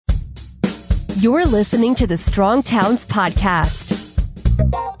You're listening to the Strong Towns Podcast.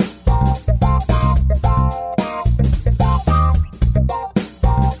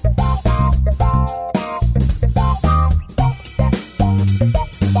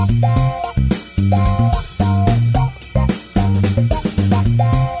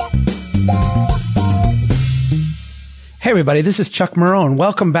 Hey everybody, this is Chuck Marohn.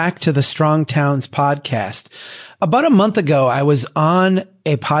 Welcome back to the Strong Towns Podcast. About a month ago, I was on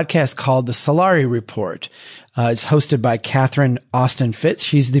a podcast called The Solari Report. It's hosted by Catherine Austin Fitts.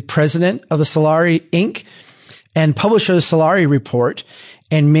 She's the president of the Solari Inc. and publisher of the Solari Report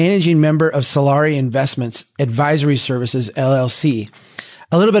and managing member of Solari Investments Advisory Services, LLC.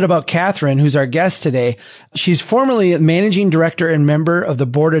 A little bit about Catherine, who's our guest today. She's formerly managing director and member of the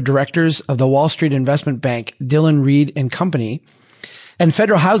board of directors of the Wall Street Investment Bank, Dillon Read and Company, and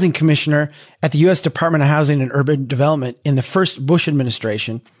federal housing commissioner at the U.S. Department of Housing and Urban Development in the first Bush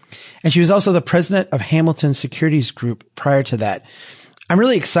administration. And she was also the president of Hamilton Securities Group prior to that. I'm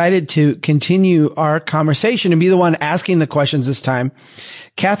really excited to continue our conversation and be the one asking the questions this time.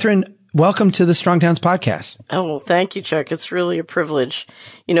 Catherine, welcome to the Strong Towns Podcast. Oh, well, thank you, Chuck. It's really a privilege.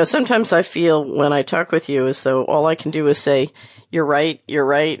 You know, sometimes I feel when I talk with you as though all I can do is say, you're right, you're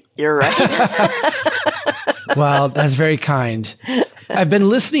right, you're right. Well, that's very kind. I've been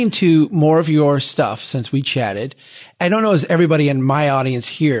listening to more of your stuff since we chatted. I don't know as everybody in my audience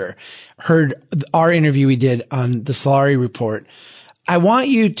here heard our interview we did on the Solari Report. I want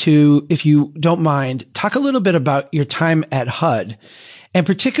you to, if you don't mind, talk a little bit about your time at HUD. And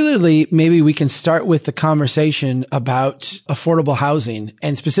particularly, maybe we can start with the conversation about affordable housing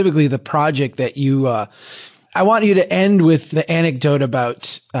and specifically the project that you, I want you to end with the anecdote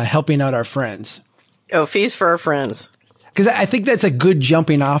about helping out our friends. Oh, fees for our friends. Because I think that's a good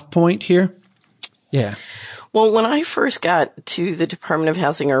jumping off point here. Yeah. Well, when I first got to the Department of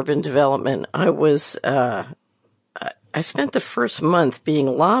Housing and Urban Development, I was, I spent the first month being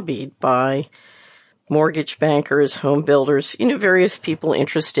lobbied by mortgage bankers, home builders, you know, various people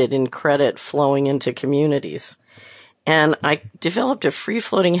interested in credit flowing into communities. And I developed a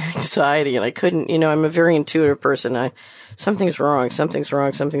free-floating anxiety, and I couldn't, you know, I'm a very intuitive person. Something's wrong, something's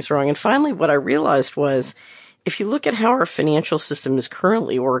wrong, something's wrong. And finally, what I realized was, if you look at how our financial system is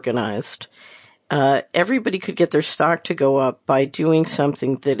currently organized, everybody could get their stock to go up by doing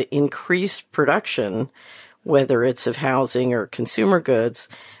something that increased production, whether it's of housing or consumer goods,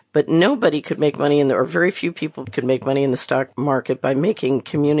 but nobody could make money or very few people could make money in the stock market by making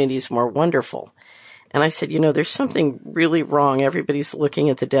communities more wonderful. And I said, you know, there's something really wrong. Everybody's looking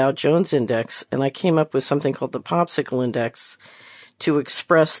at the Dow Jones Index, and I came up with something called the Popsicle Index to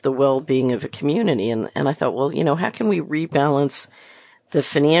express the well-being of a community. And I thought, well, you know, how can we rebalance the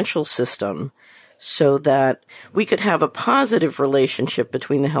financial system so that we could have a positive relationship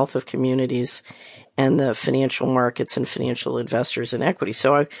between the health of communities and the financial markets and financial investors and equity.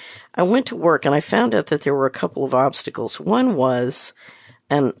 So I went to work and I found out that there were a couple of obstacles. One was,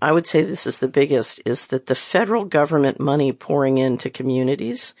 and I would say this is the biggest, is that the federal government money pouring into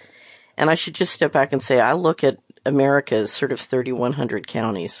communities, and I should just step back and say I look at America as sort of 3,100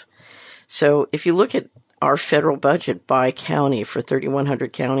 counties. So if you look at our federal budget by county for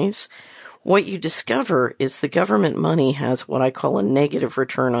 3,100 counties, what you discover is the government money has what I call a negative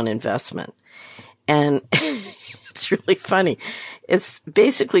return on investment. And it's really funny. It's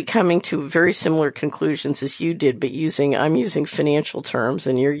basically coming to very similar conclusions as you did, but I'm using financial terms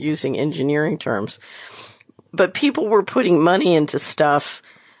and you're using engineering terms. But people were putting money into stuff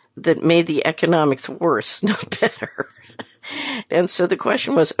that made the economics worse, not better. And so the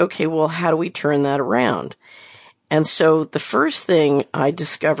question was, okay, well, how do we turn that around? And so the first thing I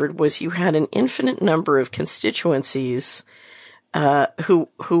discovered was you had an infinite number of constituencies who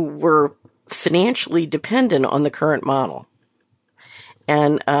were financially dependent on the current model.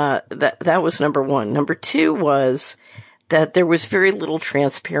 And that was number one. Number two was that there was very little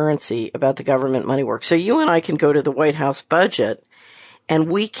transparency about the government money work. So you and I can go to the White House budget and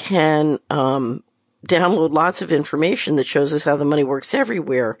we can download lots of information that shows us how the money works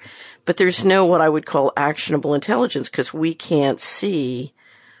everywhere, but there's no what I would call actionable intelligence because we can't see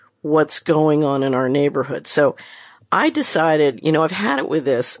what's going on in our neighborhood. So I decided, you know, I've had it with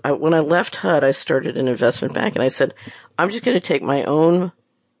this. When I left HUD, I started an investment bank and I said, I'm just going to take my own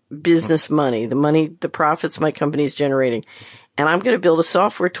business money, the profits my company is generating, and I'm going to build a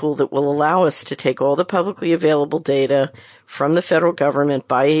software tool that will allow us to take all the publicly available data from the federal government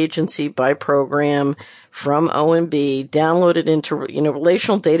by agency, by program, from OMB, download it into, you know,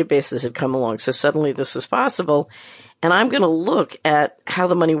 relational databases had come along. So suddenly this was possible. And I'm going to look at how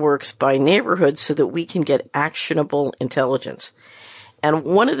the money works by neighborhood so that we can get actionable intelligence. And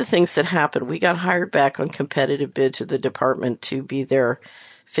one of the things that happened, we got hired back on competitive bid to the department to be their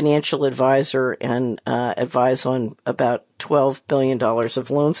financial advisor and advise on about $12 billion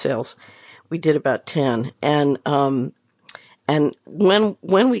of loan sales. We did about 10. And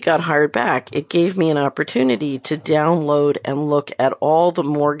when we got hired back, it gave me an opportunity to download and look at all the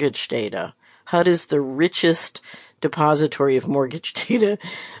mortgage data. HUD is the richest depository of mortgage data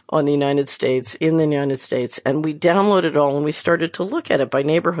in the United States. And we downloaded it all and we started to look at it by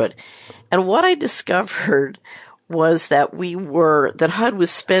neighborhood. And what I discovered was that HUD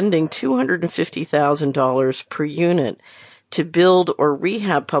was spending $250,000 per unit to build or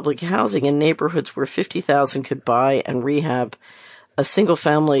rehab public housing in neighborhoods where 50,000 could buy and rehab a single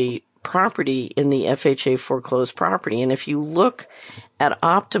family property in the FHA foreclosed property. And if you look at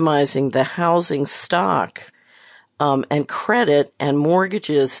optimizing the housing stock, and credit and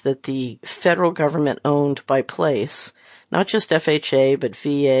mortgages that the federal government owned by place, not just FHA, but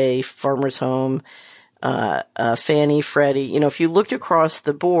VA, Farmers Home, Fannie, Freddie. If you looked across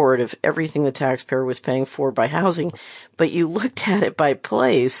the board of everything the taxpayer was paying for by housing, but you looked at it by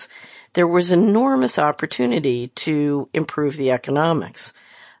place, there was enormous opportunity to improve the economics.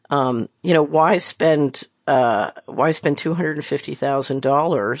 Why spend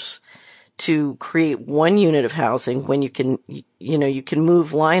 $250,000 to create one unit of housing when you can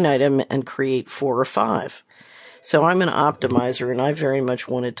move line item and create 4 or 5. So I'm an optimizer, and I very much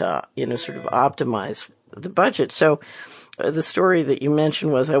wanted to, sort of optimize the budget. So the story that you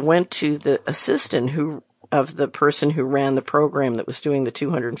mentioned was I went to the assistant of the person who ran the program that was doing the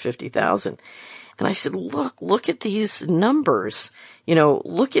 250,000. And I said, look at these numbers.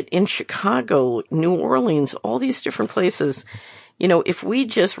 Look at in Chicago, New Orleans, all these different places. If we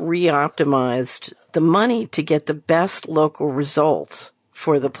just re-optimized the money to get the best local results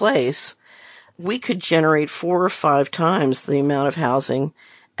for the place, we could generate 4 or 5 times the amount of housing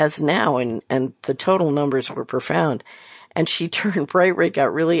as now, and the total numbers were profound. And she turned bright red,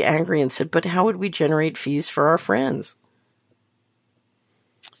 got really angry and said, but how would we generate fees for our friends?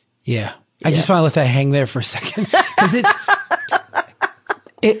 Yeah. I just want to let that hang there for a second, because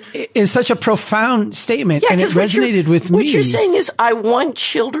it is such a profound statement, and it resonated with me. What you're saying is, I want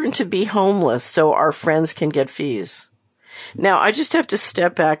children to be homeless so our friends can get fees. Now, I just have to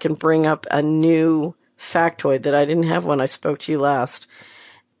step back and bring up a new factoid that I didn't have when I spoke to you last.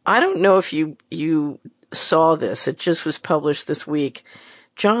 I don't know if you saw this. It just was published this week.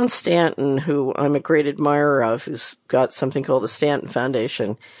 John Stanton, who I'm a great admirer of, who's got something called the Stanton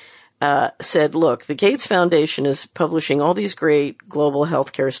Foundation, said, look, the Gates Foundation is publishing all these great global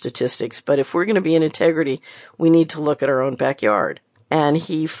healthcare statistics, but if we're going to be in integrity, we need to look at our own backyard. And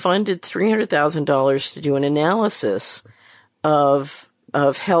he funded $300,000 to do an analysis of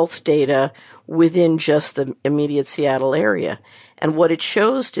health data within just the immediate Seattle area. And what it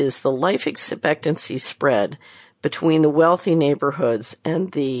shows is the life expectancy spread between the wealthy neighborhoods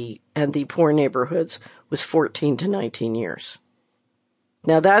and the poor neighborhoods was 14 to 19 years.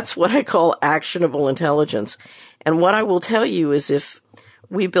 Now, that's what I call actionable intelligence. And what I will tell you is if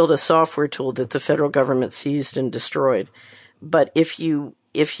we build a software tool that the federal government seized and destroyed, but if you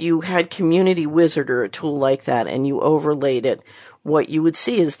had Community Wizard or a tool like that and you overlaid it, what you would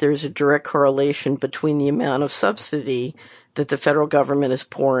see is there's a direct correlation between the amount of subsidy that the federal government is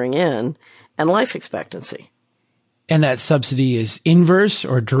pouring in and life expectancy. And that subsidy is inverse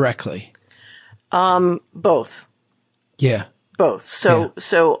or directly? Both. Yeah. Both. So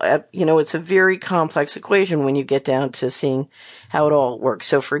it's a very complex equation when you get down to seeing how it all works.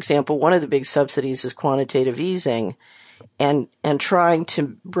 So, for example, one of the big subsidies is quantitative easing, and trying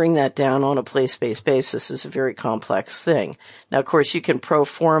to bring that down on a place-based basis is a very complex thing. Now, of course, you can pro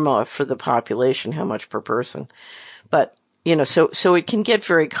forma for the population, how much per person. But, so it can get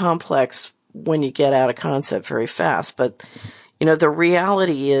very complex when you get out of concept very fast. But, the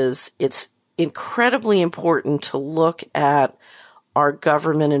reality is it's incredibly important to look at our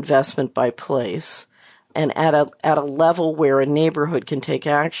government investment by place and at a level where a neighborhood can take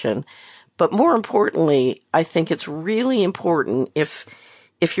action. But more importantly, I think it's really important if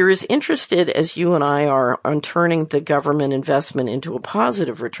you're as interested as you and I are on turning the government investment into a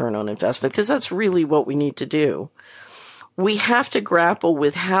positive return on investment, because that's really what we need to do. We have to grapple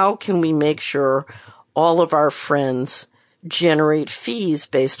with how can we make sure all of our friends generate fees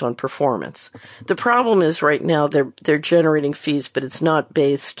based on performance. The problem is right now they're generating fees, but it's not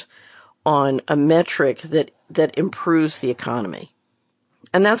based on a metric that improves the economy.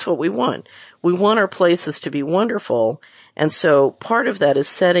 And that's what we want. We want our places to be wonderful. And so part of that is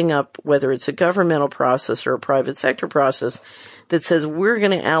setting up, whether it's a governmental process or a private sector process, that says we're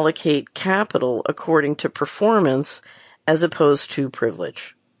going to allocate capital according to performance as opposed to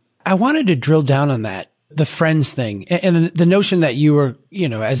privilege. I wanted to drill down on that, the friends thing, and the notion that you were,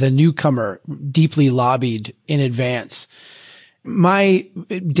 as a newcomer, deeply lobbied in advance. My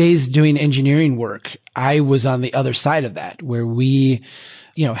days doing engineering work, I was on the other side of that, where we,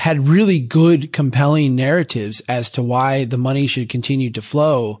 had really good, compelling narratives as to why the money should continue to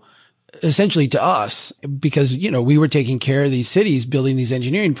flow essentially to us because, we were taking care of these cities, building these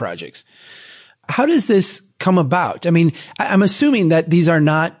engineering projects. How does this come about? I mean, I'm assuming that these are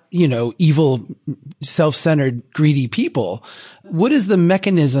not, evil, self-centered, greedy people. What is the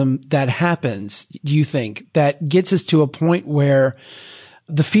mechanism that happens, do you think, that gets us to a point where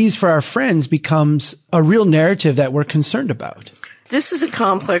the fees for our friends becomes a real narrative that we're concerned about? This is a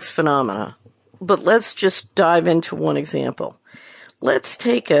complex phenomena, but let's just dive into one example. Let's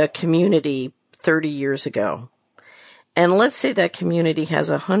take a community 30 years ago. And let's say that community has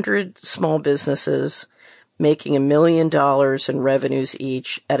 100 small businesses making $1 million in revenues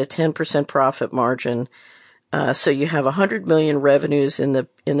each at a 10% profit margin. So you have 100 million revenues in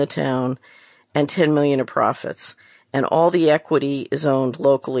the town and 10 million in profits. And all the equity is owned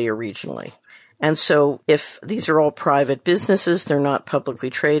locally or regionally. And so if these are all private businesses, they're not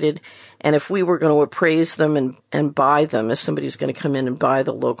publicly traded. And if we were going to appraise them and buy them, if somebody's going to come in and buy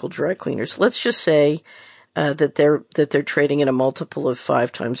the local dry cleaners, let's just say that they're trading at a multiple of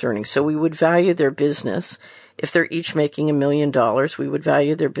 5 times earnings. So we would value their business. If they're each making $1 million, we would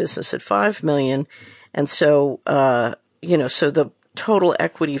value their business at $5 million. And so, so the total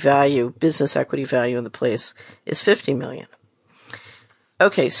equity value, business equity value in the place is $50 million.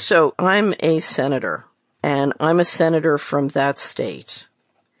 Okay. So I'm a senator and I'm a senator from that state.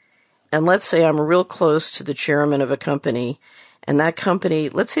 And let's say I'm real close to the chairman of a company and that company,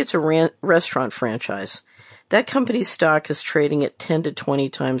 let's say it's a restaurant franchise. That company's stock is trading at 10 to 20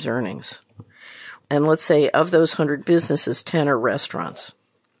 times earnings. And let's say of those 100 businesses, 10 are restaurants.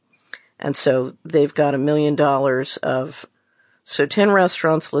 And so they've got $1 million so 10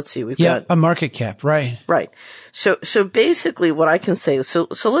 restaurants, let's see, we've got a market cap, right. Right. So basically what I can say, so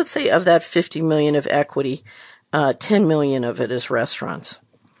let's say of that 50 million of equity, 10 million of it is restaurants.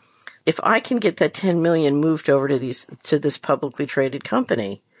 If I can get that 10 million moved over to this publicly traded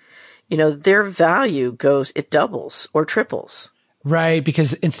company, their value it doubles or triples. Right.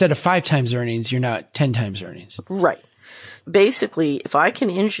 Because instead of 5 times earnings, you're now at 10 times earnings. Right. Basically, if I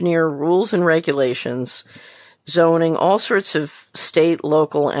can engineer rules and regulations, zoning, all sorts of state,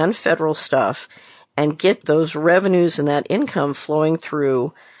 local, and federal stuff, and get those revenues and that income flowing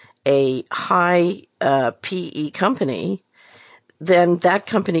through a high PE company, then that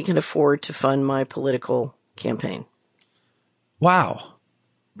company can afford to fund my political campaign. Wow.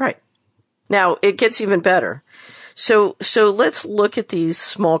 Right. Now, it gets even better. So let's look at these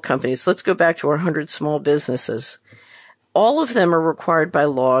small companies. Let's go back to our 100 small businesses. All of them are required by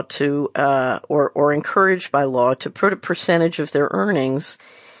law to, or encouraged by law to put a percentage of their earnings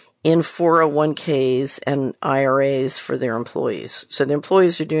in 401ks and IRAs for their employees. So the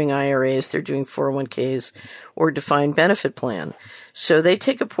employees are doing IRAs, they're doing 401ks or defined benefit plan. So they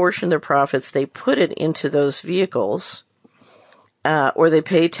take a portion of their profits, they put it into those vehicles, or they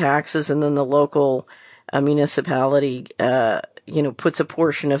pay taxes, and then the local municipality, puts a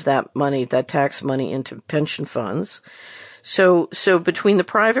portion of that money, that tax money, into pension funds. So between the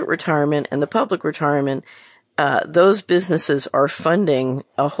private retirement and the public retirement, those businesses are funding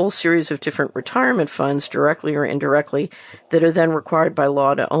a whole series of different retirement funds, directly or indirectly, that are then required by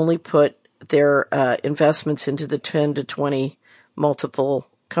law to only put their investments into the 10 to 20 multiple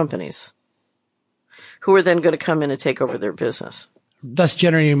companies, who are then going to come in and take over their business. Thus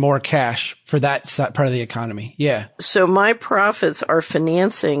generating more cash for that part of the economy. Yeah. So my profits are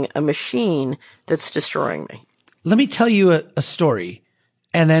financing a machine that's destroying me. Let me tell you a story,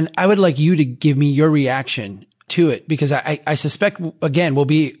 and then I would like you to give me your reaction to it, because I suspect, again, we'll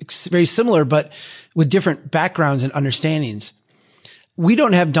be very similar, but with different backgrounds and understandings. We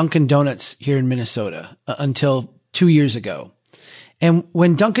don't have Dunkin' Donuts here in Minnesota until 2 years ago. And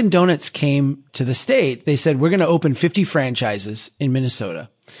when Dunkin' Donuts came to the state, they said, we're going to open 50 franchises in Minnesota.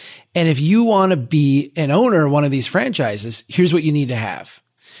 And if you want to be an owner of one of these franchises, here's what you need to have.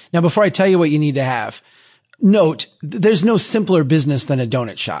 Now, before I tell you what you need to have, note, there's no simpler business than a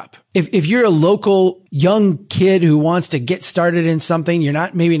donut shop. If you're a local young kid who wants to get started in something, you're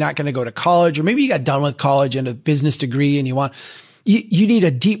maybe not going to go to college, or maybe you got done with college and a business degree and you need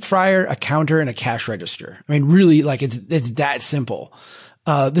a deep fryer, a counter, and a cash register. I mean, really, it's that simple.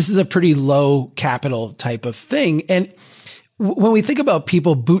 This is a pretty low capital type of thing. And when we think about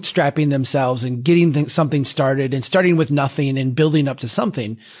people bootstrapping themselves and getting something started and starting with nothing and building up to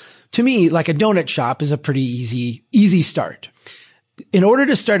something, to me, like a donut shop is a pretty easy start. In order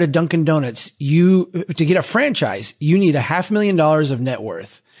to start a Dunkin' Donuts, to get a franchise, you need $500,000 of net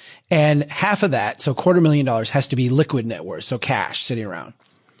worth. And half of that, so $250,000, has to be liquid net worth, so cash sitting around.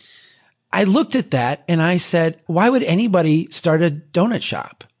 I looked at that and I said, why would anybody start a donut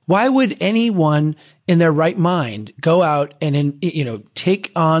shop? Why would anyone in their right mind go out and,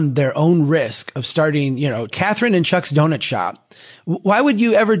 take on their own risk of starting, Catherine and Chuck's donut shop? Why would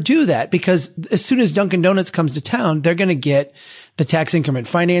you ever do that? Because as soon as Dunkin' Donuts comes to town, they're going to get the tax increment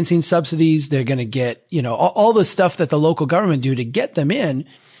financing subsidies. They're going to get, all the stuff that the local government do to get them in.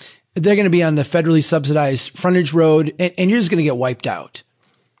 They're going to be on the federally subsidized frontage road, and you're just going to get wiped out.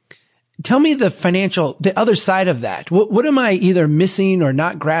 Tell me the other side of that. What am I either missing or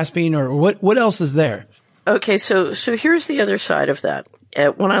not grasping, or what else is there? Okay, so here's the other side of that.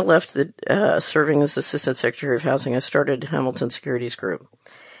 When I left serving as Assistant Secretary of Housing, I started Hamilton Securities Group.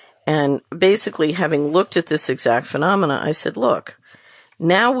 And basically, having looked at this exact phenomena, I said, look,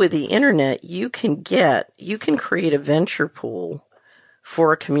 now with the internet, you can create a venture pool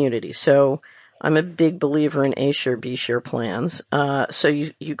for a community. So I'm a big believer in A-share, B-share plans. So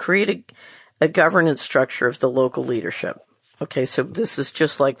you create a governance structure of the local leadership. Okay, so this is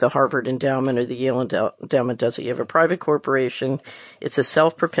just like the Harvard Endowment or the Yale Endowment does it. You have a private corporation. It's a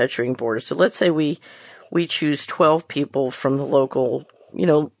self-perpetuating board. So let's say we choose 12 people from the local,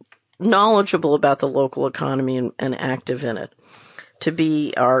 knowledgeable about the local economy and active in it to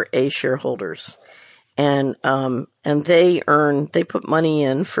be our A shareholders. And they put money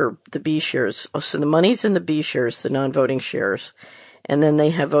in for the B shares. So the money's in the B shares, the non-voting shares. And then they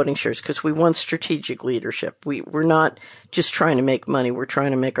have voting shares because we want strategic leadership. We're not just trying to make money. We're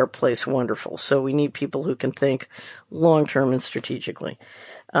trying to make our place wonderful. So we need people who can think long-term and strategically.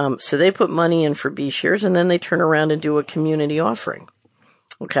 So they put money in for B shares and then they turn around and do a community offering.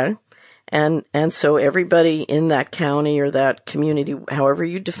 Okay. And so everybody in that county or that community, however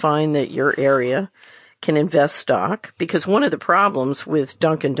you define that your area, can invest stock, because one of the problems with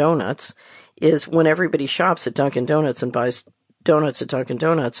Dunkin' Donuts is when everybody shops at Dunkin' Donuts and buys donuts at Dunkin'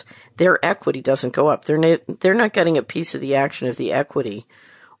 Donuts, their equity doesn't go up. They're not getting a piece of the action of the equity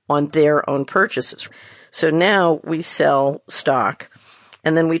on their own purchases. So now we sell stock,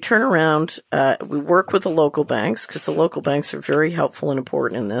 and then we turn around, we work with the local banks, because the local banks are very helpful and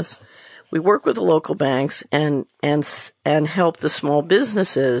important in this. We work with the local banks and help the small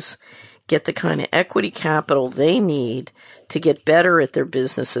businesses get the kind of equity capital they need to get better at their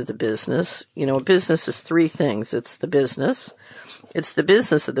business of the business. A business is three things. It's the business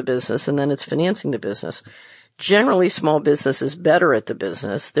of the business, and then it's financing the business. Generally, small business is better at the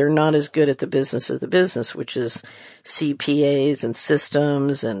business. They're not as good at the business of the business, which is CPAs and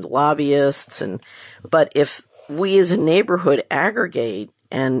systems and lobbyists. But if we as a neighborhood aggregate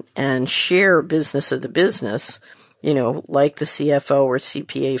and share business of the business, like the CFO or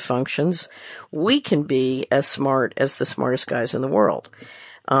CPA functions, we can be as smart as the smartest guys in the world.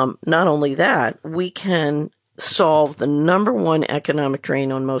 Not only that, we can solve the number one economic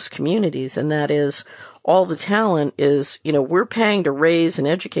drain on most communities, and that is all the talent is, we're paying to raise and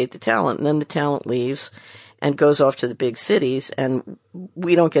educate the talent, and then the talent leaves and goes off to the big cities, and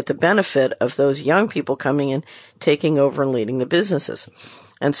we don't get the benefit of those young people coming in, taking over and leading the businesses.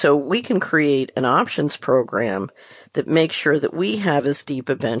 And so we can create an options program that makes sure that we have as deep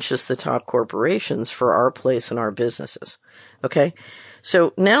a bench as the top corporations for our place in our businesses. Okay?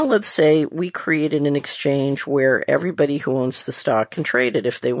 So now let's say we created an exchange where everybody who owns the stock can trade it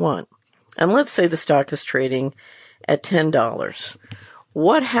if they want. And let's say the stock is trading at $10.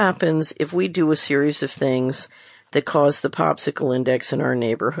 What happens if we do a series of things that cause the popsicle index in our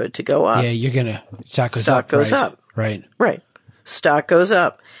neighborhood to go up? Yeah, stock goes up. Right. Stock goes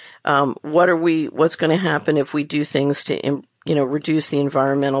up. What's going to happen if we do things to, reduce the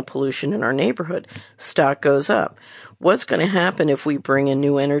environmental pollution in our neighborhood? Stock goes up. What's going to happen if we bring in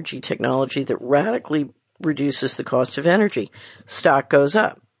new energy technology that radically reduces the cost of energy? Stock goes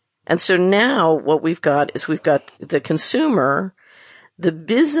up. And so now what we've got the consumer, the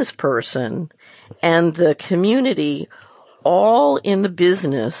business person, and the community all in the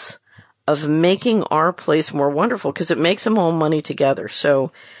business of making our place more wonderful, because it makes them all money together.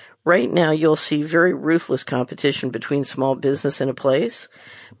 So right now you'll see very ruthless competition between small business and a place.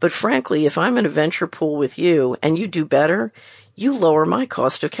 But frankly, if I'm in a venture pool with you and you do better, you lower my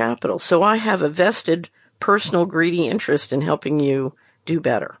cost of capital. So I have a vested personal greedy interest in helping you do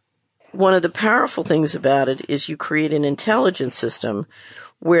better. One of the powerful things about it is you create an intelligence system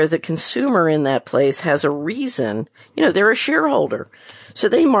where the consumer in that place has a reason, they're a shareholder. So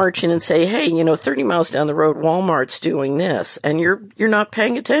they march in and say, hey, 30 miles down the road, Walmart's doing this, and you're not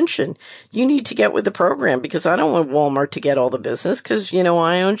paying attention. You need to get with the program because I don't want Walmart to get all the business because,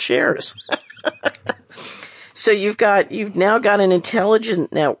 I own shares. So you've now got an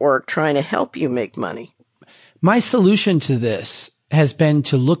intelligent network trying to help you make money. My solution to this has been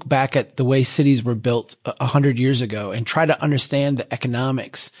to look back at the way cities were built 100 years ago and try to understand the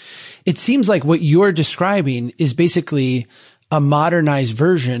economics. It seems like what you're describing is basically a modernized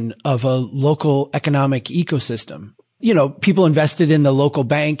version of a local economic ecosystem. People invested in the local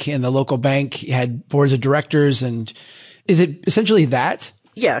bank and the local bank had boards of directors. And is it essentially that?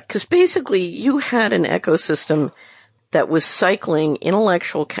 Yeah, because basically you had an ecosystem that was cycling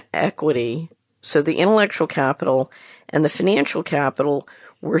intellectual equity. So the intellectual capital and the financial capital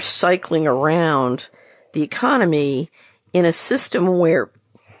were cycling around the economy in a system where,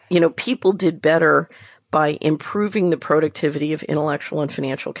 people did better by improving the productivity of intellectual and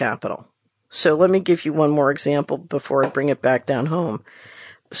financial capital. So let me give you one more example before I bring it back down home.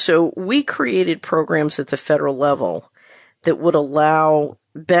 So we created programs at the federal level that would allow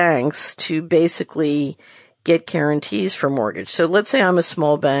banks to basically get guarantees for mortgage. So let's say I'm a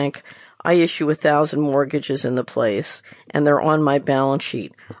small bank. I issue 1,000 mortgages in the place and they're on my balance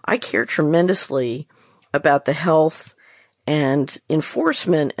sheet. I care tremendously about the health and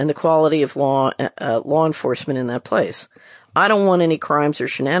enforcement and the quality of law enforcement in that place. I don't want any crimes or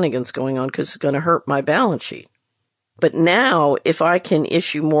shenanigans going on because it's going to hurt my balance sheet. But now, if I can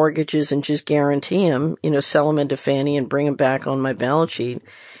issue mortgages and just guarantee them, sell them into Fannie and bring them back on my balance sheet,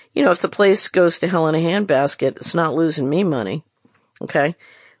 if the place goes to hell in a handbasket, it's not losing me money. Okay?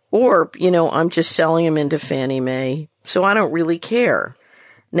 Or, I'm just selling them into Fannie Mae, so I don't really care.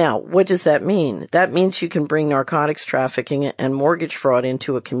 Now, what does that mean? That means you can bring narcotics trafficking and mortgage fraud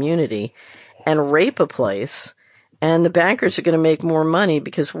into a community and rape a place, and the bankers are going to make more money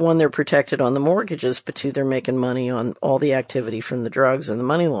because, one, they're protected on the mortgages, but two, they're making money on all the activity from the drugs and the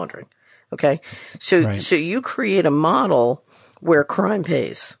money laundering. Okay? So you create a model where crime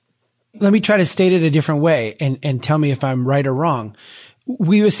pays. Let me try to state it a different way and tell me if I'm right or wrong.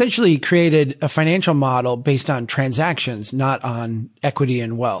 We essentially created a financial model based on transactions, not on equity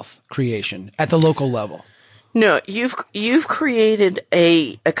and wealth creation at the local level. No, you've created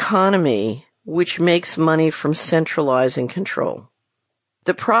a economy which makes money from centralizing control.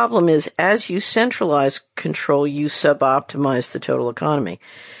 The problem is, as you centralize control, you suboptimize the total economy.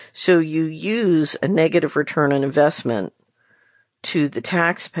 So you use a negative return on investment to the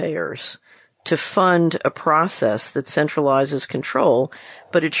taxpayers to fund a process that centralizes control,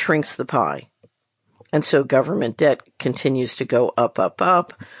 but it shrinks the pie. And so government debt continues to go up, up,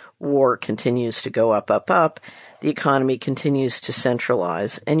 up. War continues to go up, up, up. The economy continues to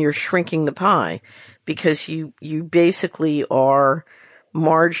centralize, and you're shrinking the pie because you basically are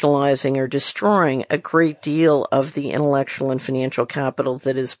marginalizing or destroying a great deal of the intellectual and financial capital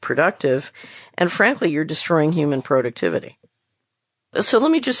that is productive. And frankly, you're destroying human productivity. So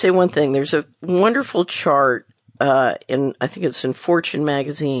let me just say one thing. There's a wonderful chart I think it's in Fortune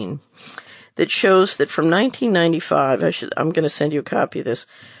magazine, that shows that from 1995, I'm going to send you a copy of this,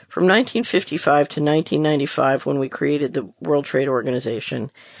 from 1955 to 1995, when we created the World Trade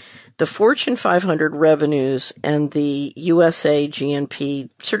Organization, the Fortune 500 revenues and the USA GNP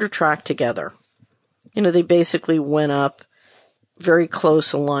sort of tracked together. They basically went up, very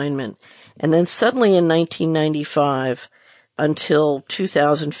close alignment. And then suddenly in 1995 until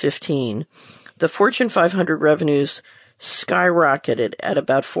 2015, the Fortune 500 revenues skyrocketed at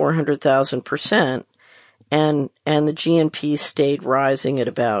about 400,000%, and the GNP stayed rising at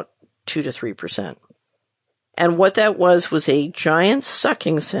about 2 to 3%. And what that was a giant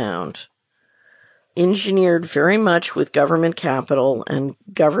sucking sound, engineered very much with government capital and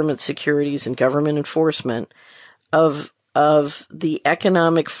government securities and government enforcement of the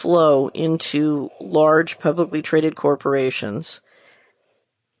economic flow into large publicly traded corporations.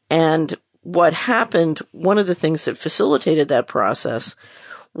 And what happened, one of the things that facilitated that process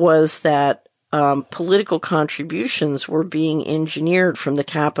was that political contributions were being engineered from the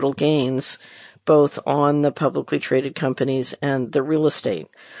capital gains, both on the publicly traded companies and the real estate.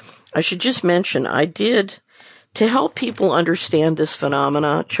 I should just mention, to help people understand this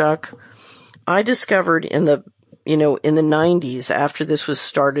phenomena, Chuck, I discovered in the 90s, after this was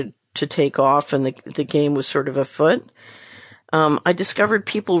started to take off and the game was sort of afoot, I discovered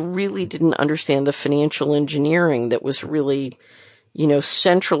people really didn't understand the financial engineering that was really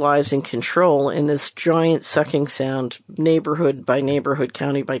centralizing control in this giant sucking sound, neighborhood by neighborhood,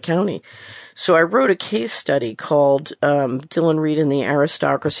 county by county. So I wrote a case study called Dillon Read and the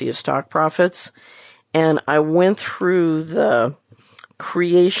Aristocracy of Stock Profits, and I went through the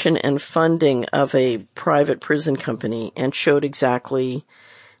creation and funding of a private prison company and showed exactly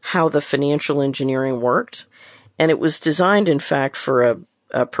how the financial engineering worked. And it was designed, in fact, for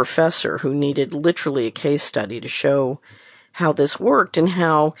a professor who needed literally a case study to show how this worked and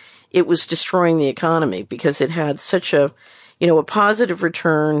how it was destroying the economy, because it had such a positive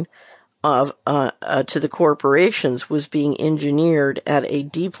return of to the corporations was being engineered at a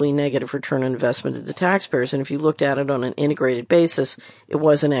deeply negative return on investment to the taxpayers. And if you looked at it on an integrated basis, it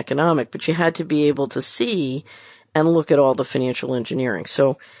wasn't economic, but you had to be able to see and look at all the financial engineering.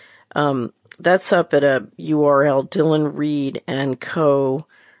 So that's up at a URL,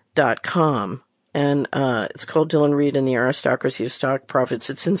 DillonReadandCo.com. And it's called Dillon Read and the Aristocracy of Stock Profits.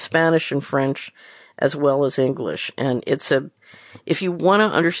 It's in Spanish and French as well as English. And if you want to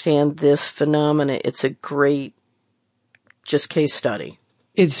understand this phenomena, it's a great just case study.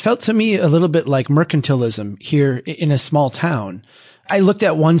 It's felt to me a little bit like mercantilism here in a small town. I looked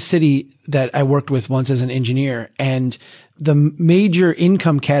at one city that I worked with once as an engineer, and the major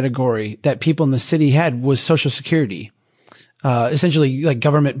income category that people in the city had was Social Security. Essentially like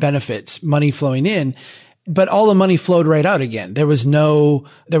government benefits, money flowing in, but all the money flowed right out again. There was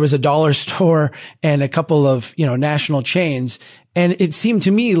a dollar store and a couple of, national chains. And it seemed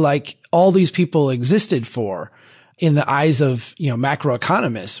to me like all these people existed for, in the eyes of,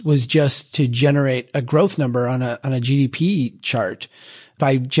 macroeconomists, was just to generate a growth number on a GDP chart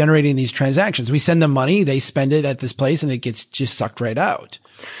by generating these transactions. We send them money, they spend it at this place, and it gets just sucked right out.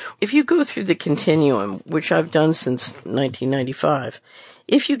 If you go through the continuum, which I've done since 1995,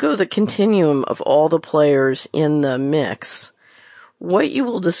 if you go the continuum of all the players in the mix, what you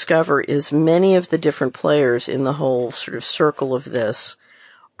will discover is many of the different players in the whole sort of circle of this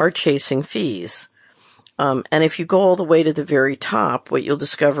are chasing fees. And if you go all the way to the very top, what you'll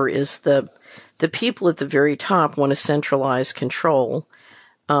discover is the people at the very top want to centralize control.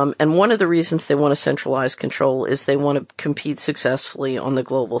 And one of the reasons they want to centralize control is they want to compete successfully on the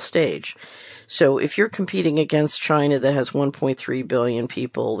global stage. So if you're competing against China that has 1.3 billion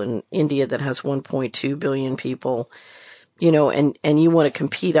people and India that has 1.2 billion people, and you want to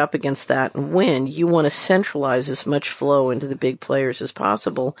compete up against that and win, you want to centralize as much flow into the big players as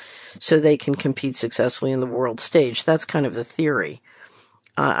possible so they can compete successfully in the world stage. That's kind of the theory.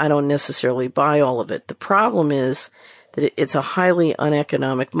 I don't necessarily buy all of it. The problem is that it's a highly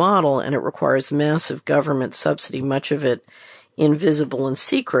uneconomic model, and it requires massive government subsidy, much of it invisible and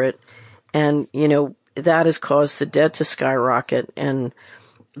secret. And, that has caused the debt to skyrocket, and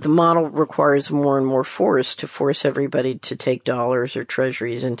the model requires more and more force to force everybody to take dollars or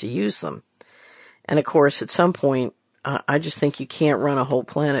treasuries and to use them. And of course, at some point, I just think you can't run a whole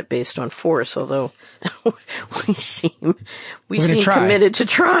planet based on force, although we seem committed to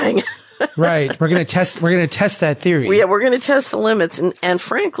trying. Right. We're going to test that theory. We're going to test the limits. And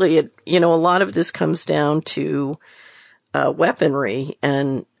frankly, a lot of this comes down to, weaponry,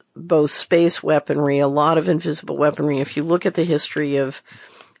 and both space weaponry, a lot of invisible weaponry. If you look at the history of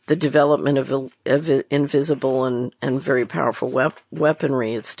the development of invisible and very powerful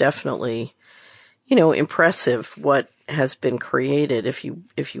weaponry, it's definitely, impressive what has been created if you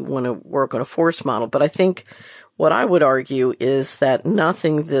want to work on a force model. But I think what I would argue is that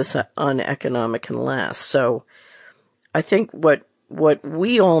nothing this uneconomic can last. So I think what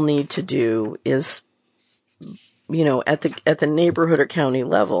we all need to do is, at the neighborhood or county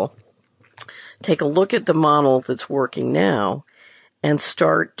level, take a look at the model that's working now and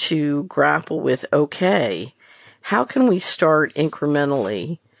start to grapple with, okay, how can we start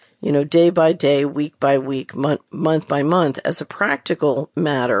incrementally, day by day, week by week, month by month, as a practical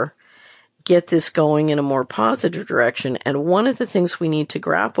matter, get this going in a more positive direction. And one of the things we need to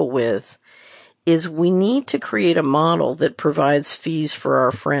grapple with is we need to create a model that provides fees for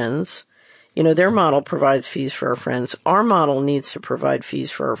our friends. Their model provides fees for our friends. Our model needs to provide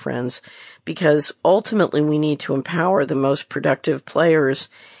fees for our friends, because ultimately we need to empower the most productive players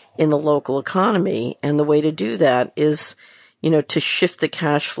in the local economy. And the way to do that is, to shift the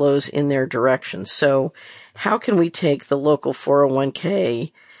cash flows in their direction. So how can we take the local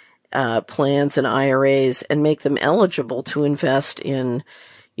 401k plans and IRAs and make them eligible to invest in,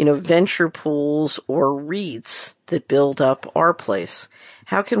 venture pools or REITs that build up our place?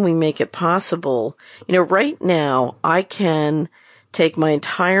 How can we make it possible? Right now I can take my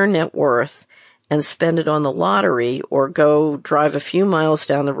entire net worth and spend it on the lottery, or go drive a few miles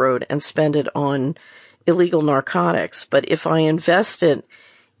down the road and spend it on, illegal narcotics. But if I invest it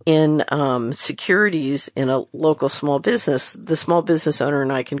in securities in a local small business, the small business owner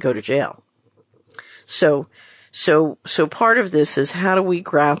and I can go to jail. So part of this is how do we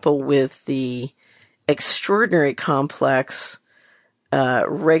grapple with the extraordinary complex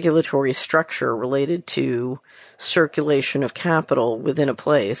regulatory structure related to circulation of capital within a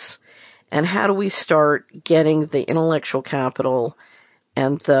place, and how do we start getting the intellectual capital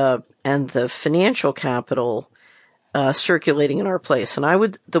and the financial capital circulating in our place. And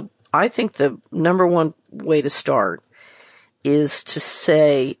I think the number one way to start is to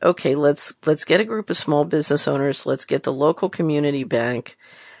say, okay, let's get a group of small business owners, let's get the local community bank,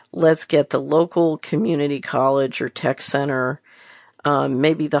 let's get the local community college or tech center,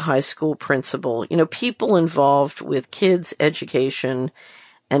 maybe the high school principal, people involved with kids' education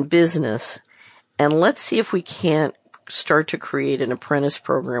and business. And let's see if we can't start to create an apprentice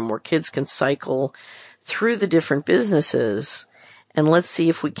program where kids can cycle through the different businesses. And let's see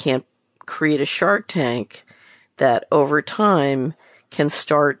if we can't create a Shark Tank that over time can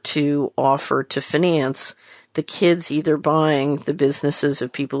start to offer to finance the kids either buying the businesses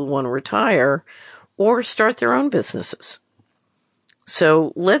of people who want to retire or start their own businesses.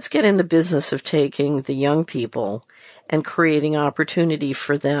 So let's get in the business of taking the young people and creating opportunity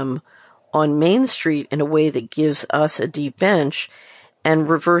for them on Main Street in a way that gives us a deep bench and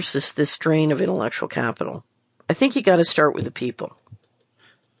reverses this drain of intellectual capital. I think you got to start with the people.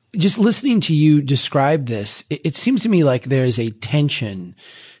 Just listening to you describe this, it seems to me like there's a tension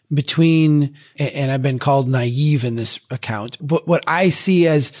between, and I've been called naive in this account, but what I see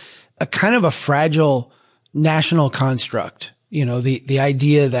as a kind of a fragile national construct. The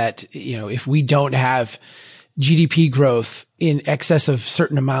idea that, if we don't have GDP growth in excess of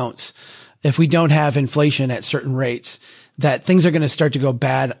certain amounts, if we don't have inflation at certain rates, that things are going to start to go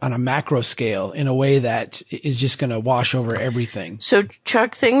bad on a macro scale in a way that is just going to wash over everything. So,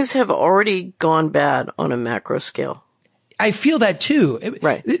 Chuck, things have already gone bad on a macro scale. I feel that too.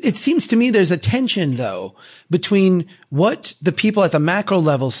 Right. It seems to me there's a tension though between what the people at the macro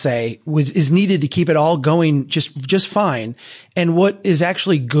level say is needed to keep it all going just fine, and what is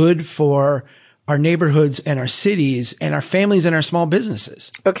actually good for our neighborhoods and our cities and our families and our small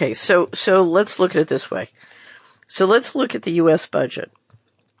businesses. Okay, so let's look at it this way. So let's look at the U.S. budget.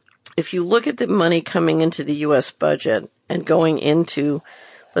 If you look at the money coming into the U.S. budget and going into,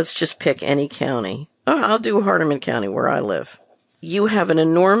 let's just pick any county. I'll do Hardeman County where I live. You have an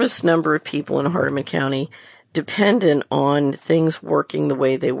enormous number of people in Hardeman County dependent on things working the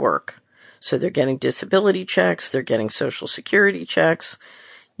way they work. So they're getting disability checks, they're getting Social Security checks,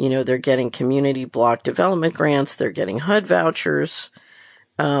 they're getting community block development grants, they're getting HUD vouchers,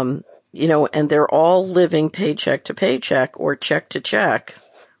 and they're all living paycheck to paycheck or check to check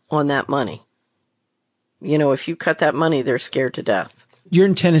on that money. If you cut that money, they're scared to death. You're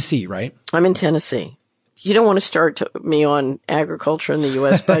in Tennessee, right? I'm in Tennessee. You don't want to start me on agriculture and the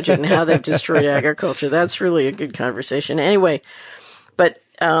U.S. budget and how they've destroyed agriculture. That's really a good conversation. Anyway, but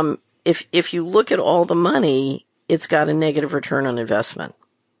if you look at all the money, it's got a negative return on investment.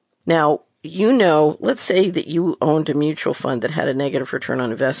 Now, let's say that you owned a mutual fund that had a negative return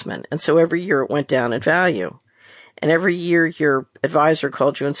on investment. And so every year it went down in value. And every year your advisor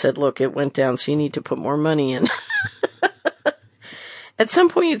called you and said, look, it went down, so you need to put more money in. At some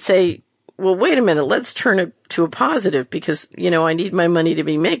point you'd say, well, wait a minute, let's turn it to a positive because, I need my money to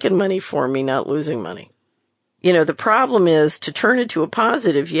be making money for me, not losing money. The problem is to turn it to a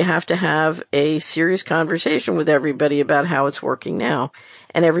positive, you have to have a serious conversation with everybody about how it's working now,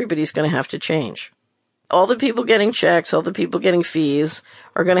 and everybody's going to have to change. All the people getting checks, all the people getting fees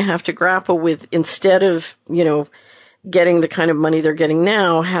are going to have to grapple with, instead of, getting the kind of money they're getting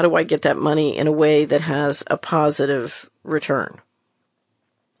now, how do I get that money in a way that has a positive return?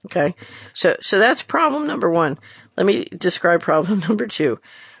 Okay. So that's problem number one. Let me describe problem number two.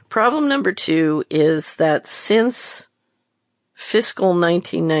 Problem number two is that since fiscal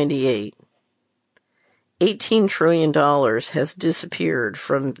 1998, $18 trillion has disappeared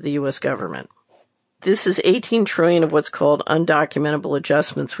from the U.S. government. This is $18 trillion of what's called undocumentable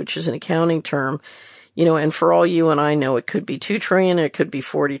adjustments, which is an accounting term, and for all you and I know, it could be $2 trillion, it could be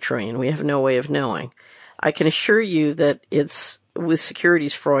 $40 trillion. We have no way of knowing. I can assure you that with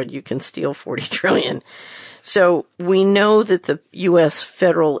securities fraud, you can steal $40 trillion. So we know that the U.S.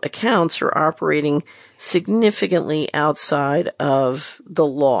 federal accounts are operating significantly outside of the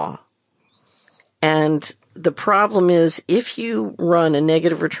law. And the problem is, if you run a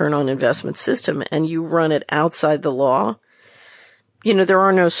negative return on investment system and you run it outside the law, there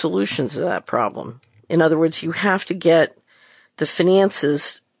are no solutions to that problem. In other words, you have to get the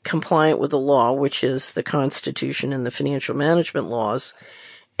finances compliant with the law, which is the Constitution and the financial management laws,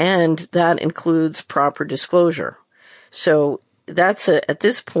 and that includes proper disclosure. So that's at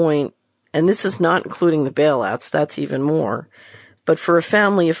this point, and this is not including the bailouts, that's even more. But for a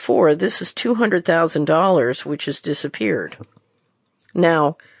family of four, this is $200,000, which has disappeared.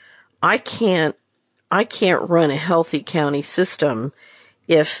 Now, I can't run a healthy county system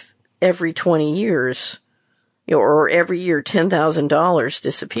if every 20 years, or every year $10,000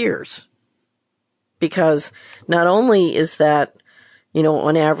 disappears. Because not only is that,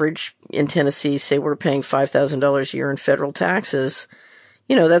 on average in Tennessee, say we're paying $5,000 a year in federal taxes,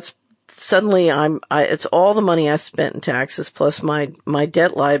 that's suddenly it's all the money I spent in taxes plus my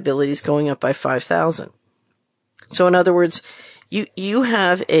debt liabilities going up by $5,000. So in other words, you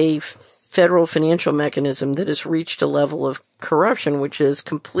have a federal financial mechanism that has reached a level of corruption which is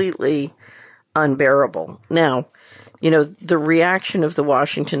completely unbearable. Now, the reaction of the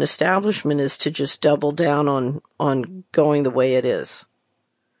Washington establishment is to just double down on going the way it is.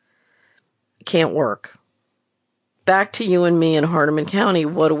 It can't work. Back to you and me in Hardeman County,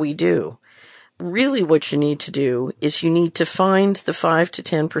 what do we do? Really what you need to do is you need to find the 5 to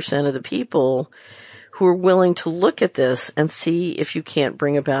 10% of the people who are willing to look at this and see if you can't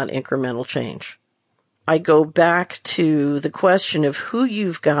bring about incremental change. I go back to the question of who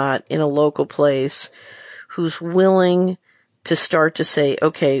you've got in a local place who's willing to start to say,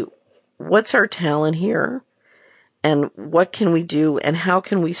 okay, what's our talent here? And what can we do? And how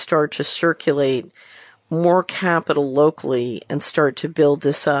can we start to circulate more capital locally and start to build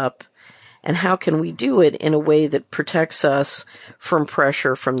this up? And how can we do it in a way that protects us from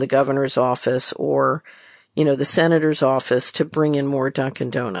pressure from the governor's office or, the senator's office to bring in more Dunkin'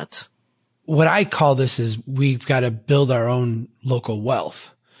 Donuts? What I call this is we've got to build our own local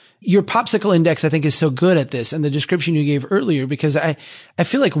wealth. Your popsicle index, I think, is so good at this and the description you gave earlier, because I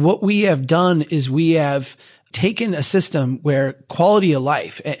feel like what we have done is we have taken a system where quality of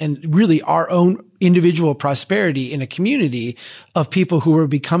life and really our own individual prosperity in a community of people who were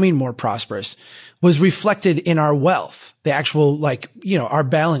becoming more prosperous was reflected in our wealth, the actual, our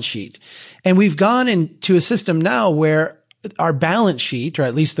balance sheet. And we've gone into a system now where our balance sheet, or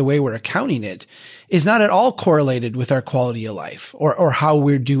at least the way we're accounting it, is not at all correlated with our quality of life or how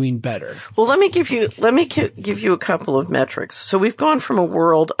we're doing better. Well, let me give you a couple of metrics. So we've gone from a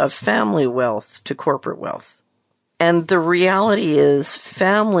world of family wealth to corporate wealth. And the reality is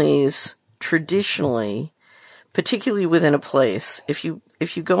families traditionally, particularly within a place, if you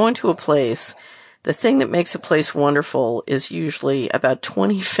go into a place, the thing that makes a place wonderful is usually about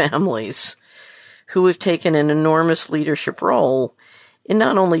 20 families who have taken an enormous leadership role in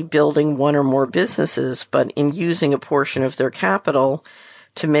not only building one or more businesses, but in using a portion of their capital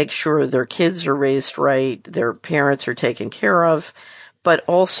to make sure their kids are raised right, their parents are taken care of, but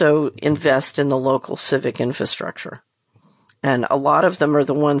also invest in the local civic infrastructure. And a lot of them are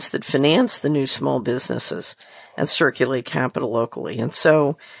the ones that finance the new small businesses and circulate capital locally. And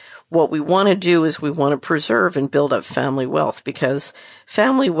so what we want to do is we want to preserve and build up family wealth, because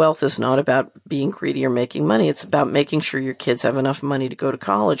family wealth is not about being greedy or making money. It's about making sure your kids have enough money to go to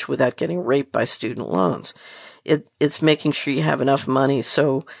college without getting raped by student loans. It's making sure you have enough money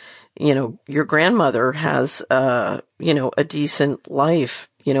so, your grandmother has, a decent life,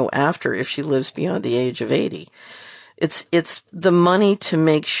 after, if she lives beyond the age of 80. It's the money to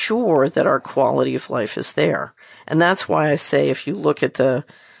make sure that our quality of life is there. And that's why I say if you look at the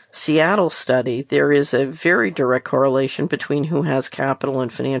Seattle study, there is a very direct correlation between who has capital and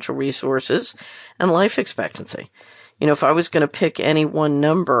financial resources and life expectancy. If I was going to pick any one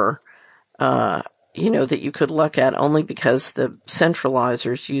number, that you could look at only because the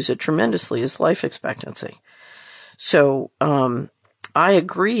centralizers use it tremendously is life expectancy. So, I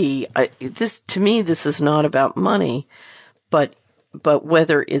agree. To me, this is not about money, but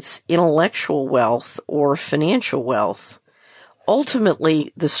whether it's intellectual wealth or financial wealth,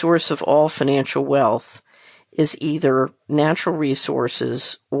 ultimately, the source of all financial wealth is either natural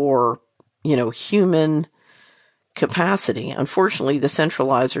resources or, human capacity. Unfortunately, the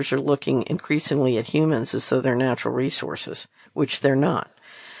centralizers are looking increasingly at humans as though they're natural resources, which they're not.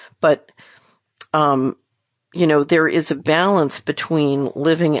 But, there is a balance between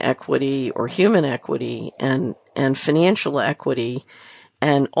living equity or human equity and financial equity.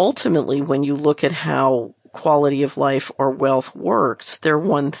 And ultimately, when you look at how quality of life or wealth works, they're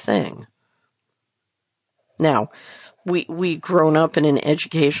one thing. Now, we grown up in an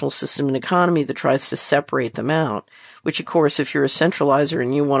educational system and economy that tries to separate them out, which of course, if you're a centralizer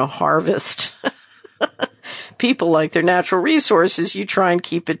and you want to harvest people like their natural resources, you try and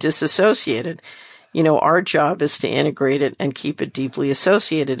keep it disassociated. our job is to integrate it and keep it deeply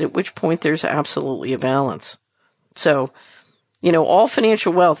associated, at which point there's absolutely a balance. So, all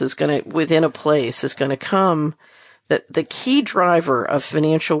financial wealth is going to, within a place, is going to come, that the key driver of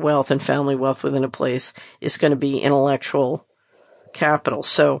financial wealth and family wealth within a place is going to be intellectual capital.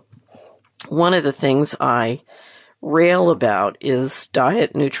 So one of the things I rail about is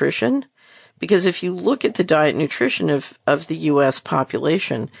diet nutrition, because if you look at the diet nutrition of the U.S.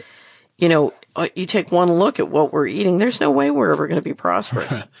 population, you take one look at what we're eating, there's no way we're ever going to be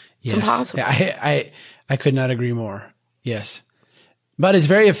prosperous. It's impossible. I could not agree more. Yes. But it's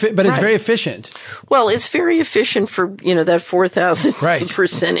very efficient. Well, it's very efficient for, that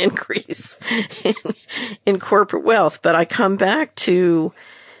 4,000% increase in corporate wealth. But I come back to,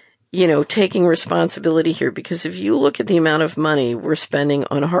 taking responsibility here, because if you look at the amount of money we're spending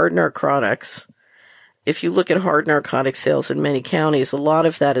on hard narcotics, if you look at hard narcotic sales in many counties, a lot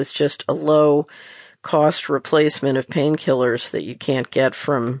of that is just a low cost replacement of painkillers that you can't get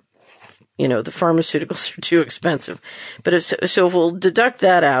from, the pharmaceuticals are too expensive. But so if we'll deduct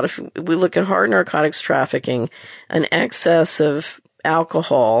that out, if we look at hard narcotics trafficking, an excess of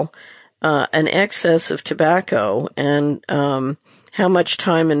alcohol, an excess of tobacco, and how much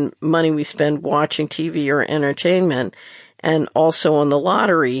time and money we spend watching TV or entertainment, and also on the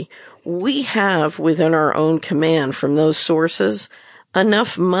lottery, we have within our own command from those sources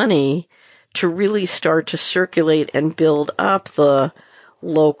enough money to really start to circulate and build up the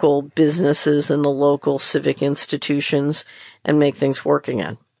local businesses and the local civic institutions and make things work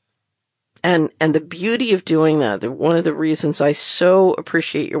again. And the beauty of doing that, one of the reasons I so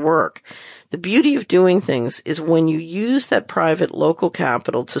appreciate your work, the beauty of doing things is when you use that private local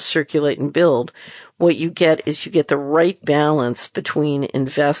capital to circulate and build, what you get is you get the right balance between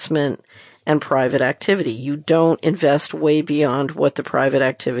investment and private activity. You don't invest way beyond what the private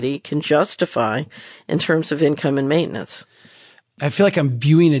activity can justify in terms of income and maintenance. I feel like I'm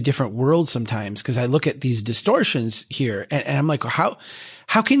viewing a different world sometimes because I look at these distortions here and I'm like, how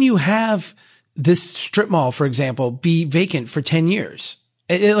can you have this strip mall, for example, be vacant for 10 years?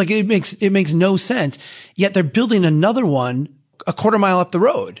 It makes no sense. Yet they're building another one a quarter mile up the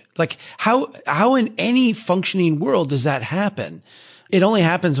road. Like how in any functioning world does that happen? It only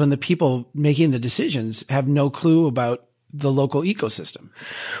happens when the people making the decisions have no clue about the local ecosystem.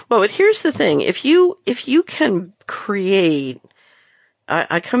 Well, but here's the thing. If you can create,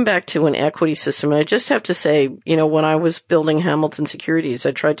 I come back to an equity system, and I just have to say, when I was building Hamilton Securities,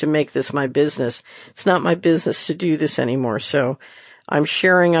 I tried to make this my business. It's not my business to do this anymore. So I'm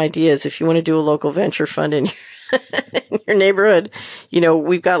sharing ideas. If you want to do a local venture fund in your neighborhood,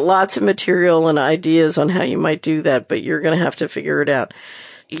 we've got lots of material and ideas on how you might do that, but you're going to have to figure it out.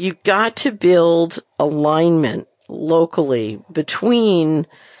 You've got to build alignment locally between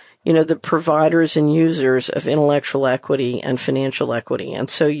the providers and users of intellectual equity and financial equity. And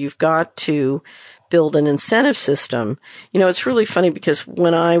so you've got to build an incentive system. It's really funny because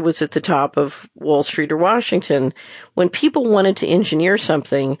when I was at the top of Wall Street or Washington, when people wanted to engineer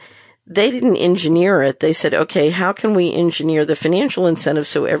something, they didn't engineer it. They said, okay, how can we engineer the financial incentive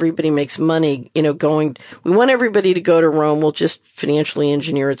so everybody makes money, we want everybody to go to Rome. We'll just financially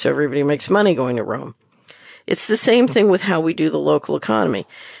engineer it so everybody makes money going to Rome. It's the same thing with how we do the local economy.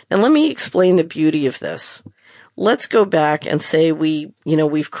 Now, let me explain the beauty of this. Let's go back and say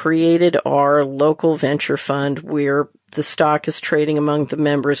we've created our local venture fund where the stock is trading among the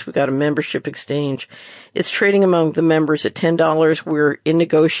members. We've got a membership exchange. It's trading among the members at $10. We're in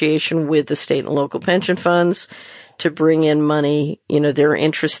negotiation with the state and local pension funds to bring in money, they're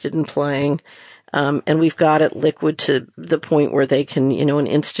interested in playing. And we've got it liquid to the point where they can, an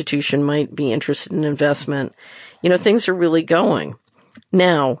institution might be interested in investment. Things are really going.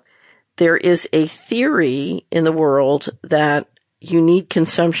 Now, there is a theory in the world that you need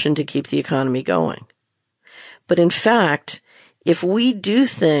consumption to keep the economy going. But in fact, if we do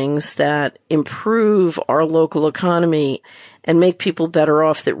things that improve our local economy and make people better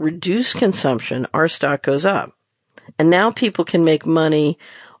off, that reduce consumption, our stock goes up. And now people can make money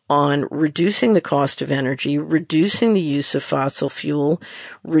on reducing the cost of energy, reducing the use of fossil fuel,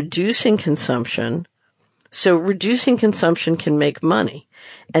 reducing consumption. So reducing consumption can make money,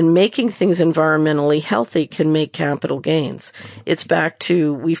 and making things environmentally healthy can make capital gains. It's back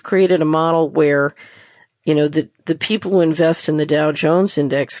to, we've created a model where, the people who invest in the Dow Jones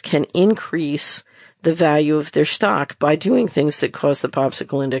Index can increase the value of their stock by doing things that cause the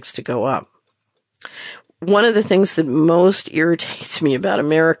popsicle index to go up. One of the things that most irritates me about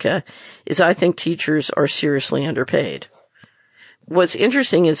America is I think teachers are seriously underpaid. What's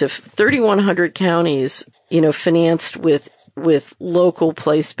interesting is if 3,100 counties, financed with local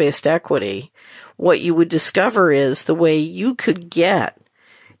place-based equity, what you would discover is the way you could get,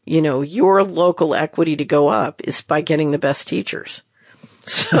 your local equity to go up is by getting the best teachers.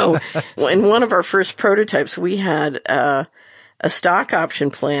 So in one of our first prototypes, we had a stock option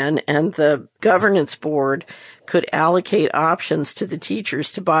plan, and the governance board could allocate options to the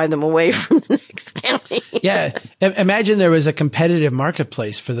teachers to buy them away from the next county. Yeah. Imagine there was a competitive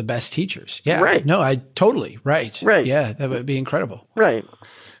marketplace for the best teachers. Yeah. Right. No, I totally. Right. Right. Yeah. That would be incredible. Right.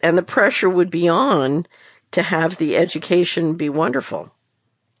 And the pressure would be on to have the education be wonderful.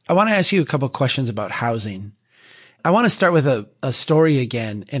 I want to ask you a couple of questions about housing. I want to start with a story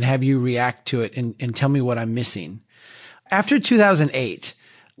again and have you react to it and tell me what I'm missing. After 2008,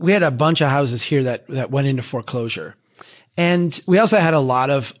 we had a bunch of houses here that went into foreclosure. And we also had a lot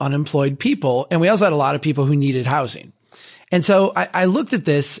of unemployed people, and we also had a lot of people who needed housing. And so I looked at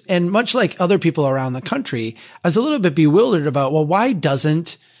this, and much like other people around the country, I was a little bit bewildered about, well, why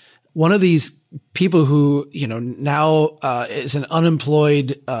doesn't one of these people who, now is an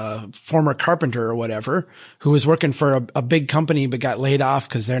unemployed former carpenter or whatever, who was working for a big company but got laid off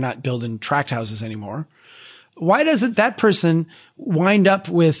because they're not building tract houses anymore, why doesn't that person wind up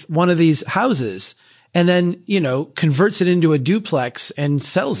with one of these houses and then, converts it into a duplex and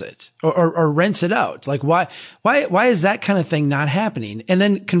sells it or rents it out? Like, why is that kind of thing not happening? And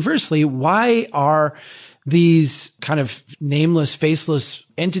then conversely, why are these kind of nameless, faceless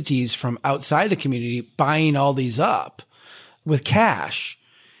entities from outside the community buying all these up with cash?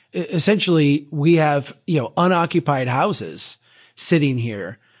 Essentially, we have, unoccupied houses sitting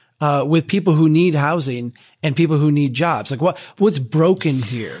here, with people who need housing and people who need jobs. Like what's broken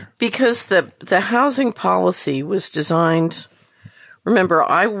here? Because the housing policy was designed. Remember,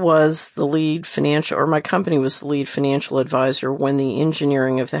 I was the lead financial, or my company was the lead financial advisor when the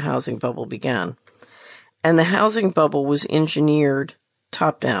engineering of the housing bubble began. And the housing bubble was engineered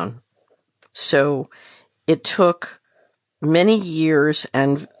top down. So it took many years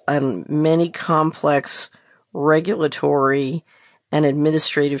and many complex regulatory and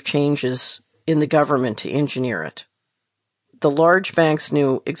administrative changes in the government to engineer it. The large banks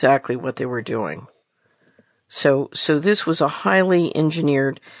knew exactly what they were doing. So this was a highly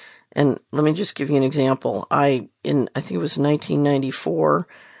engineered, and let me just give you an example. I think it was 1994,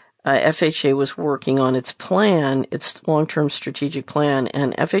 FHA was working on its plan, its long-term strategic plan,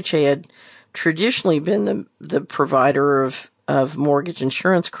 and FHA had traditionally been the provider of mortgage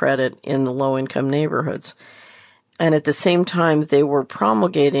insurance credit in the low-income neighborhoods. And at the same time, they were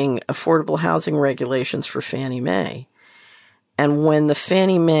promulgating affordable housing regulations for Fannie Mae. And when the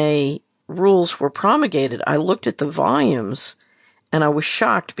Fannie Mae rules were promulgated, I looked at the volumes and I was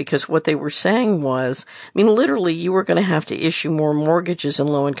shocked because what they were saying was, literally you were going to have to issue more mortgages in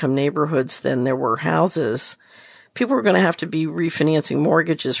low-income neighborhoods than there were houses. People were going to have to be refinancing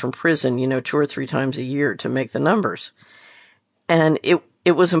mortgages from prison, 2 or 3 times a year to make the numbers. And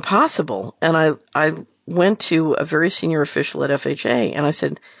it was impossible. And I went to a very senior official at FHA and I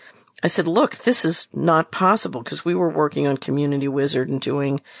said, look, this is not possible, because we were working on Community Wizard and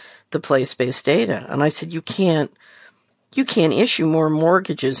doing the place-based data. And I said, you can't issue more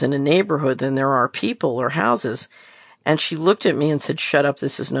mortgages in a neighborhood than there are people or houses. And she looked at me and said, shut up,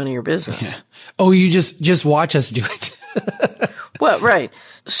 this is none of your business. Yeah. Oh, you just watch us do it. Well, right.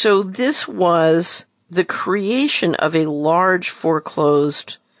 So this was the creation of a large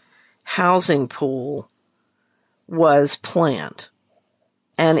foreclosed housing pool was planned.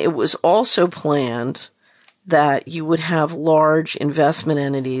 And it was also planned that you would have large investment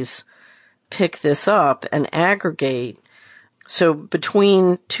entities pick this up and aggregate. So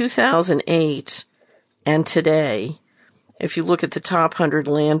between 2008 and today, if you look at the top 100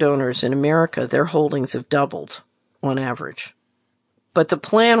 landowners in America, their holdings have doubled on average. But the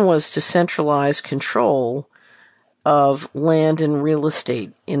plan was to centralize control of land and real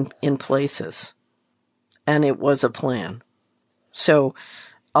estate in places. And it was a plan. So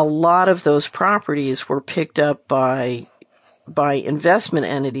a lot of those properties were picked up by investment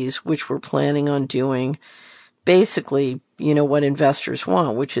entities which were planning on doing basically, what investors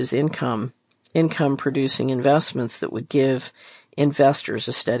want, which is income producing investments that would give investors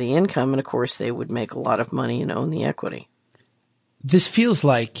a steady income. And of course, they would make a lot of money and own the equity. This feels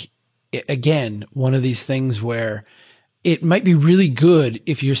like, again, one of these things where it might be really good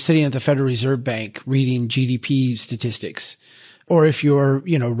if you're sitting at the Federal Reserve Bank reading GDP statistics, or if you're,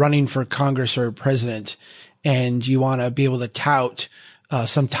 running for Congress or president and you want to be able to tout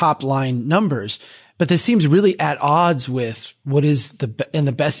some top line numbers. But this seems really at odds with what is in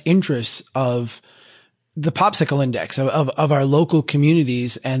the best interests of the Popsicle Index of our local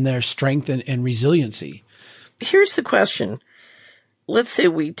communities and their strength and resiliency. Here's the question. let's say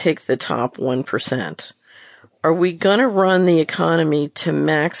we take the top 1%. Are we going to run the economy to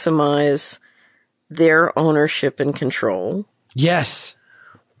maximize their ownership and control? Yes.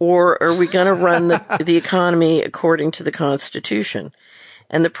 Or are we going to run the economy according to the Constitution?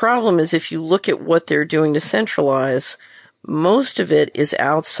 And the problem is, if you look at what they're doing to centralize, most of it is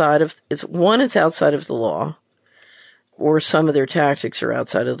outside of, it's outside of the law, or some of their tactics are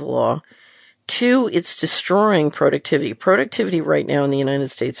outside of the law. 2, it's destroying productivity. Productivity right now in the United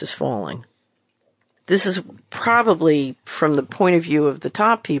States is falling. This is probably, from the point of view of the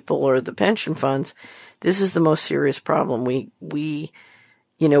top people or the pension funds, this is the most serious problem. We've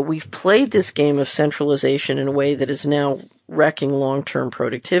played this game of centralization in a way that is now wrecking long-term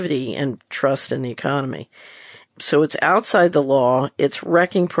productivity and trust in the economy. So it's outside the law, it's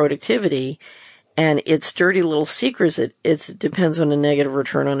wrecking productivity, and its dirty little secrets, it depends on a negative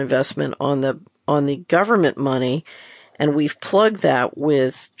return on investment on the government money, and we've plugged that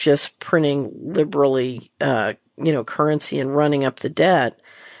with just printing liberally, currency and running up the debt.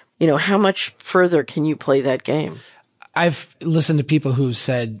 How much further can you play that game? I've listened to people who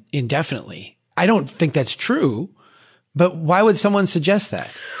said indefinitely. I don't think that's true, but why would someone suggest that?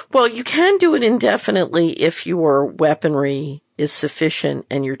 Well, you can do it indefinitely if your weaponry is sufficient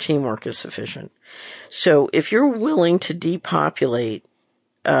and your teamwork is sufficient. So if you're willing to depopulate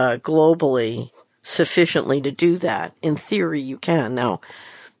globally sufficiently to do that, in theory you can. Now,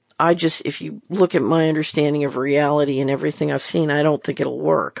 if you look at my understanding of reality and everything I've seen, I don't think it'll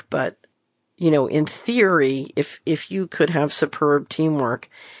work. But, in theory, if you could have superb teamwork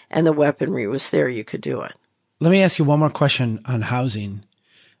and the weaponry was there, you could do it. Let me ask you one more question on housing.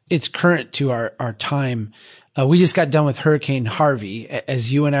 It's current to our time. We just got done with Hurricane Harvey.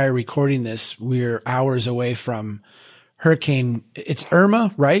 As you and I are recording this, we're hours away from Hurricane. It's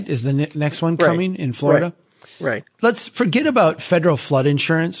Irma, right? Is the next one coming in Florida? Right. Let's forget about federal flood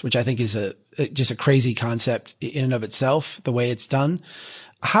insurance, which I think is just a crazy concept in and of itself, the way it's done.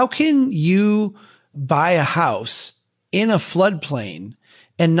 How can you buy a house in a floodplain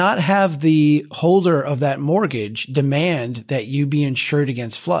and not have the holder of that mortgage demand that you be insured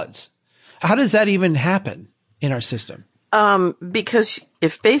against floods? How does that even happen in our system? Because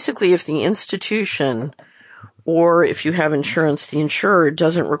if the institution, or if you have insurance, the insurer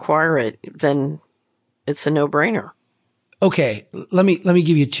doesn't require it, then it's a no-brainer. Okay. Let me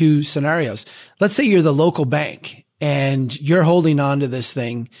give you 2 scenarios. Let's say you're the local bank and you're holding on to this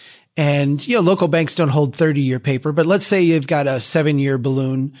thing, and, local banks don't hold 30-year paper, but let's say you've got a 7-year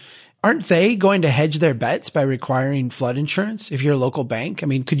balloon. Aren't they going to hedge their bets by requiring flood insurance if you're a local bank? I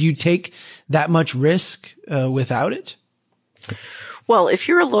mean, could you take that much risk without it? Well, if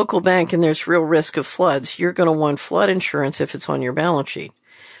you're a local bank and there's real risk of floods, you're going to want flood insurance if it's on your balance sheet.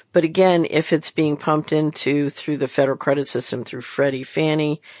 But again, if it's being pumped into through the federal credit system, through Freddie,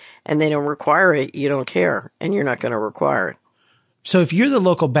 Fannie, and they don't require it, you don't care, and you're not going to require it. So if you're the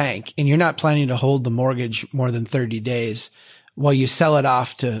local bank and you're not planning to hold the mortgage more than 30 days while you sell it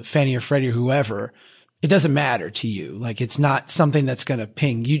off to Fannie or Freddie or whoever, it doesn't matter to you. Like, it's not something that's going to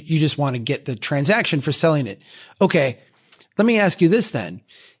ping. You just want to get the transaction for selling it. Okay. Let me ask you this then.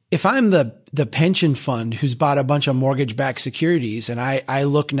 If I'm the pension fund who's bought a bunch of mortgage-backed securities, and I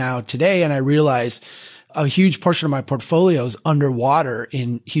look now today and I realize a huge portion of my portfolio is underwater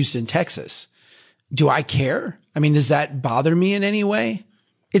in Houston, Texas, do I care? I mean, does that bother me in any way?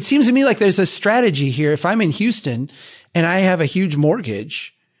 It seems to me like there's a strategy here. If I'm in Houston and I have a huge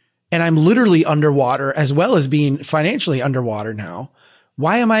mortgage and I'm literally underwater as well as being financially underwater now,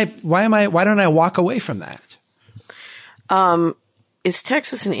 why don't I walk away from that? Is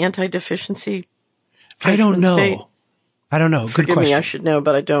Texas an anti-deficiency? I don't know. State? I don't know. Forgive me, I should know,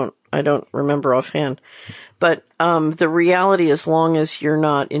 but I don't remember offhand. But the reality, as long as you're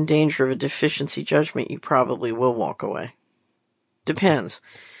not in danger of a deficiency judgment, you probably will walk away. Depends.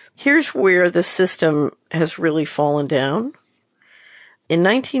 Here's where the system has really fallen down. In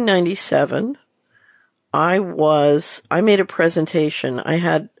 1997, I made a presentation. I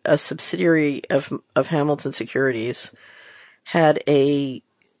had a subsidiary of Hamilton Securities, had a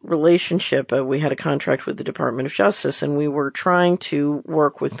relationship. We had a contract with the Department of Justice, and we were trying to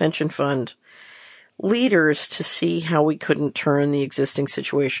work with pension fund leaders to see how we couldn't turn the existing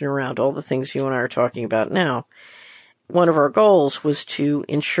situation around, all the things you and I are talking about now. One of our goals was to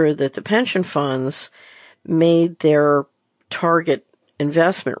ensure that the pension funds made their target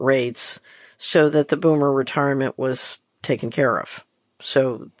investment rates so that the boomer retirement was taken care of.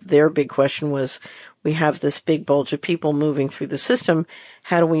 So their big question was, we have this big bulge of people moving through the system.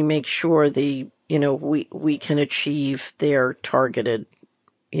 How do we make sure we can achieve their targeted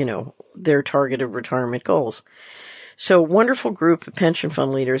retirement goals? So wonderful group of pension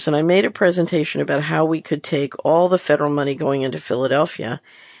fund leaders, and I made a presentation about how we could take all the federal money going into Philadelphia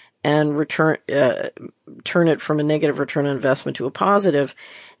and turn it from a negative return on investment to a positive,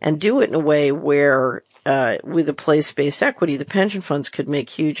 and do it in a way where, with a place-based equity, the pension funds could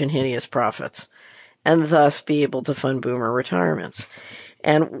make huge and hideous profits, and thus be able to fund boomer retirements.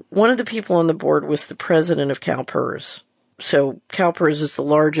 And one of the people on the board was the president of CalPERS. So CalPERS is the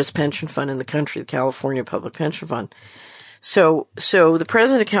largest pension fund in the country, the California Public Pension Fund. So the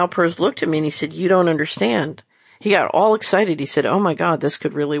president of CalPERS looked at me and he said, "You don't understand." He got all excited. He said, "Oh my God, this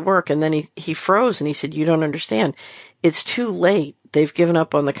could really work." And then he froze and he said, "You don't understand. It's too late. They've given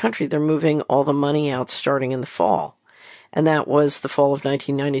up on the country. They're moving all the money out starting in the fall." And that was the fall of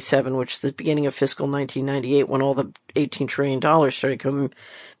 1997, which is the beginning of fiscal 1998, when all the $18 trillion started coming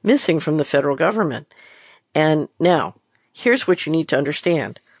missing from the federal government. And now, here's what you need to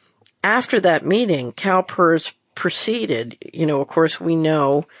understand. After that meeting, CalPERS proceeded, of course we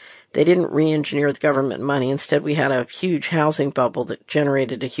know they didn't re-engineer the government money. Instead, we had a huge housing bubble that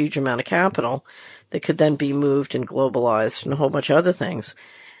generated a huge amount of capital that could then be moved and globalized and a whole bunch of other things.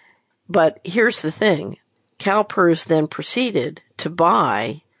 But here's the thing. CalPERS then proceeded to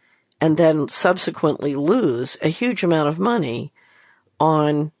buy and then subsequently lose a huge amount of money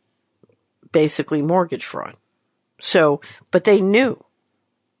on basically mortgage fraud. But they knew.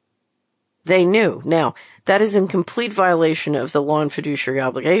 They knew. Now, that is in complete violation of the law and fiduciary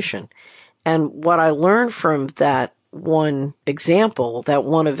obligation. And what I learned from that one example, that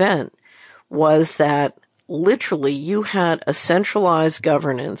one event, was that literally you had a centralized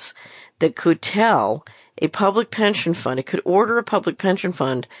governance that could tell a public pension fund, it could order a public pension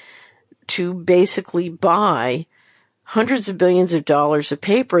fund to basically buy hundreds of billions of dollars of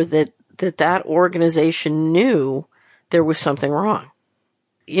paper that organization knew there was something wrong.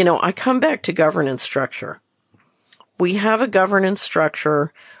 I come back to governance structure. We have a governance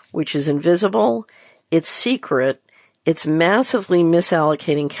structure which is invisible, it's secret, it's massively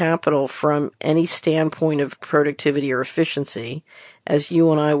misallocating capital from any standpoint of productivity or efficiency, as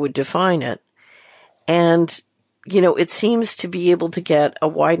you and I would define it. And, it seems to be able to get a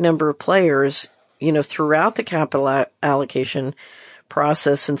wide number of players, throughout the capital allocation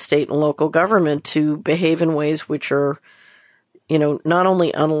process in state and local government to behave in ways which are, not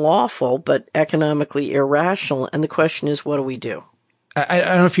only unlawful, but economically irrational. And the question is, what do we do? I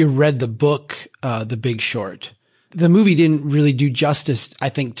don't know if you read the book, The Big Short. The movie didn't really do justice, I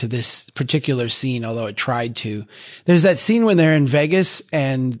think, to this particular scene, although it tried to. There's that scene when they're in Vegas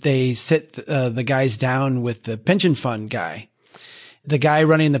and they sit the guys down with the pension fund guy. The guy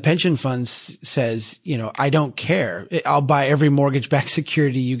running the pension funds says, "I don't care. I'll buy every mortgage-backed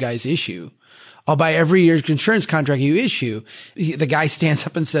security you guys issue. I'll buy every year's insurance contract you issue." The guy stands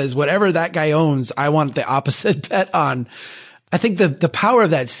up and says, "Whatever that guy owns, I want the opposite bet on." I think the power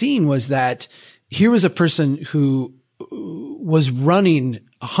of that scene was that here was a person who was running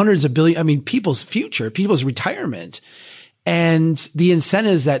hundreds of billion, people's future, people's retirement. And the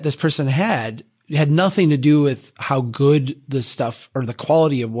incentives that this person had nothing to do with how good the stuff or the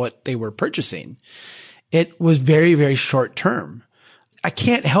quality of what they were purchasing. It was very, very short term. I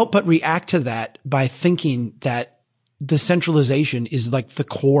can't help but react to that by thinking that the centralization is like the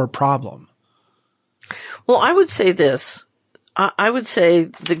core problem. Well, I would say this. I would say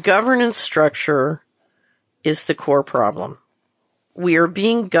the governance structure is the core problem. We are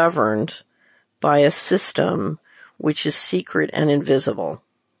being governed by a system which is secret and invisible.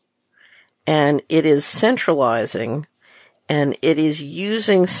 And it is centralizing, and it is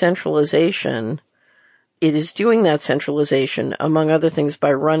using centralization. It is doing that centralization, among other things,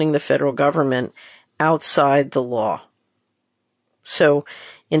 by running the federal government outside the law. So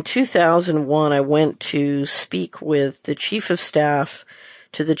in 2001, I went to speak with the chief of staff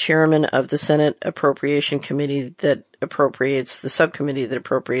to the chairman of the Senate Appropriation Committee that appropriates, the subcommittee that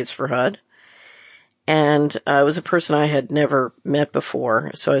appropriates for HUD. And it was a person I had never met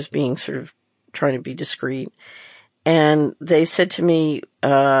before, so I was being sort of trying to be discreet. And they said to me,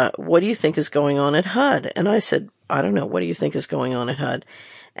 "What do you think is going on at HUD?" And I said, "I don't know. What do you think is going on at HUD?"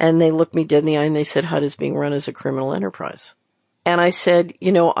 And they looked me dead in the eye and they said, "HUD is being run as a criminal enterprise." And I said,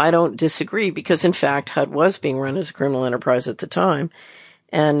 I don't disagree, because in fact, HUD was being run as a criminal enterprise at the time.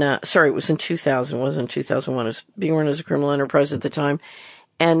 And, it was in 2000, it wasn't 2001. It was being run as a criminal enterprise at the time.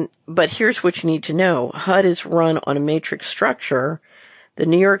 But here's what you need to know. HUD is run on a matrix structure. The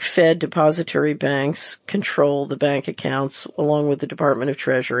New York Fed depository banks control the bank accounts along with the Department of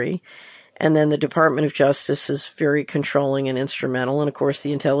Treasury. And then the Department of Justice is very controlling and instrumental. And of course,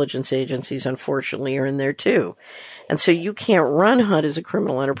 the intelligence agencies, unfortunately, are in there too. And so you can't run HUD as a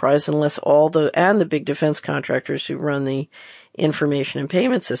criminal enterprise unless and the big defense contractors who run the information and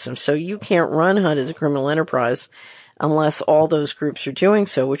payment system. So you can't run HUD as a criminal enterprise unless all those groups are doing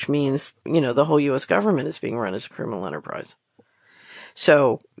so, which means, the whole U.S. government is being run as a criminal enterprise.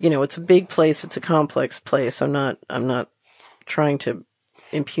 So, it's a big place. It's a complex place. I'm not trying to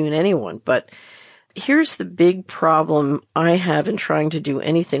impugn anyone, but here's the big problem I have in trying to do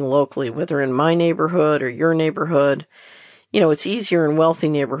anything locally, whether in my neighborhood or your neighborhood. It's easier in wealthy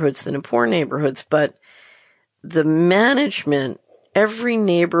neighborhoods than in poor neighborhoods, but the management, every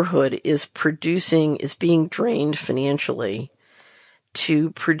neighborhood is being drained financially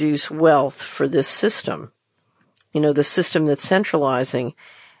to produce wealth for this system. The system that's centralizing.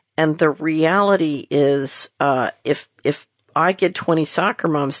 And the reality is, if I get 20 soccer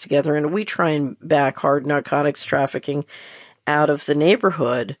moms together and we try and back hard narcotics trafficking out of the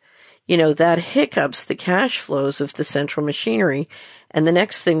neighborhood, that hiccups the cash flows of the central machinery. And the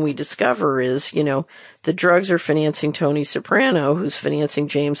next thing we discover is, the drugs are financing Tony Soprano, who's financing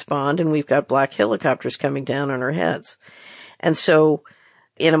James Bond, and we've got black helicopters coming down on our heads. And so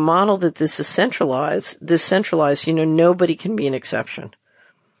in a model that this is centralized, nobody can be an exception.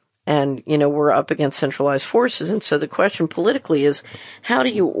 And, we're up against centralized forces. And so the question politically is, how do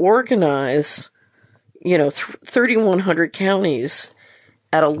you organize, 3,100 counties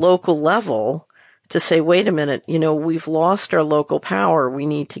at a local level to say, wait a minute, we've lost our local power. We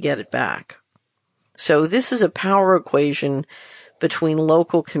need to get it back. So this is a power equation between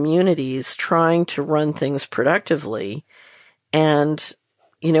local communities trying to run things productively and,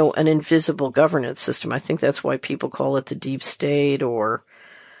 an invisible governance system. I think that's why people call it the deep state, or,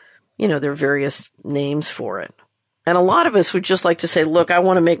 there are various names for it. And a lot of us would just like to say, look, I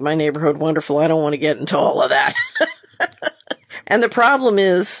want to make my neighborhood wonderful. I don't want to get into all of that. And the problem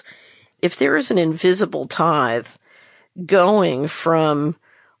is, if there is an invisible tithe going from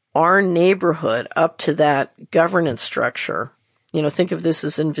our neighborhood up to that governance structure, think of this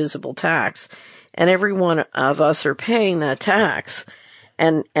as invisible tax, and every one of us are paying that tax,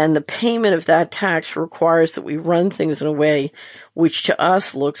 and the payment of that tax requires that we run things in a way which to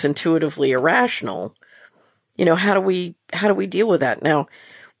us looks intuitively irrational. How do we deal with that? Now,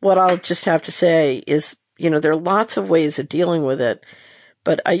 what I'll just have to say is, there are lots of ways of dealing with it.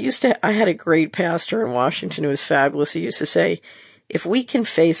 But I had a great pastor in Washington who was fabulous. He used to say, if we can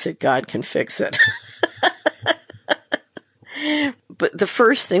face it, God can fix it. But the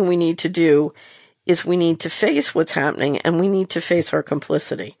first thing we need to do is we need to face what's happening, and we need to face our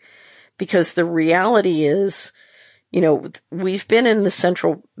complicity. Because the reality is, we've been in the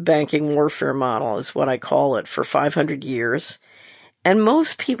central banking warfare model, is what I call it, for 500 years. And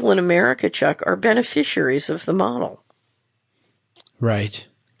most people in America, Chuck, are beneficiaries of the model. Right.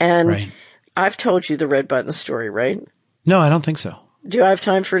 And I've told you the red button story, right? No, I don't think so. Do I have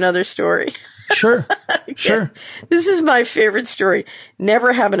time for another story? Sure. Sure. This is my favorite story.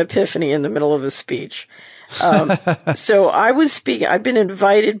 Never have an epiphany in the middle of a speech. So I've been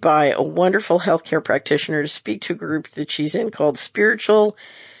invited by a wonderful healthcare practitioner to speak to a group that she's in called Spiritual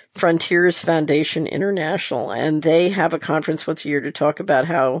Frontiers Foundation International. And they have a conference once a year to talk about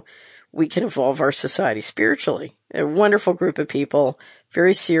how we can evolve our society spiritually. A wonderful group of people,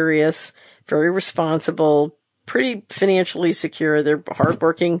 very serious, very responsible, pretty financially secure. They're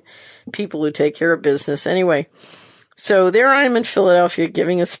hardworking people who take care of business. Anyway, so there I am in Philadelphia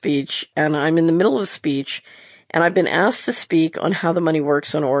giving a speech, and I'm in the middle of a speech, and I've been asked to speak on how the money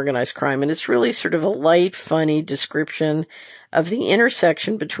works on organized crime. And it's really sort of a light, funny description of the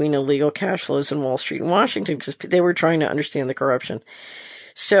intersection between illegal cash flows and Wall Street and Washington, because they were trying to understand the corruption.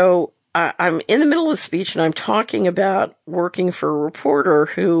 So I'm in the middle of the speech, and I'm talking about working for a reporter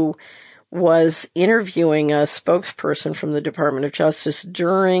who was interviewing a spokesperson from the Department of Justice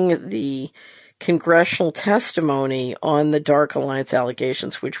during the congressional testimony on the Dark Alliance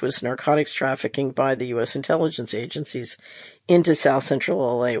allegations, which was narcotics trafficking by the U.S. intelligence agencies into South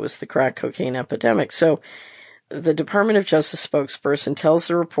Central LA. It was the crack cocaine epidemic. So the Department of Justice spokesperson tells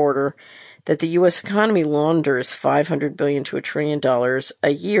the reporter that the U.S. economy launders $500 billion to $1 trillion a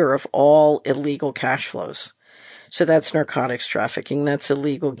year of all illegal cash flows. So that's narcotics trafficking, that's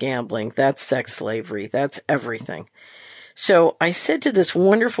illegal gambling, that's sex slavery, that's everything. So I said to this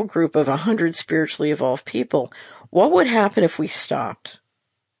wonderful group of 100 spiritually evolved people, what would happen if we stopped?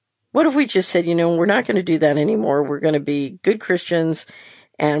 What if we just said, we're not going to do that anymore. We're going to be good Christians,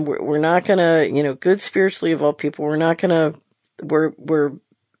 and we're not going to, good spiritually evolved people. We're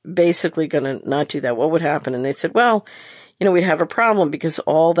basically going to not do that. What would happen? And they said, well, we'd have a problem because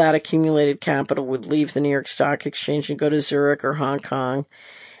all that accumulated capital would leave the New York Stock Exchange and go to Zurich or Hong Kong.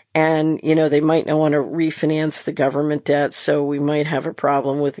 And, they might not want to refinance the government debt, so we might have a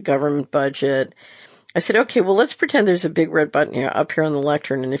problem with the government budget. I said, okay, well, let's pretend there's a big red button up here on the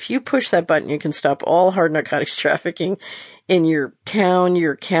lectern. And if you push that button, you can stop all hard narcotics trafficking in your town,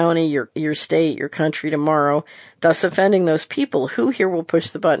 your county, your state, your country tomorrow, thus offending those people. Who here will push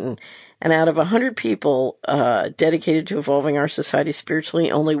the button? And out of 100 people dedicated to evolving our society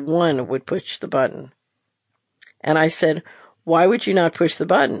spiritually, only one would push the button. And I said, why would you not push the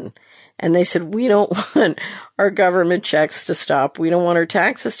button? And they said, we don't want our government checks to stop. We don't want our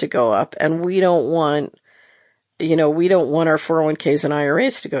taxes to go up. And we don't want our 401ks and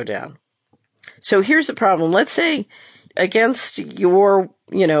IRAs to go down. So here's the problem. Let's say against your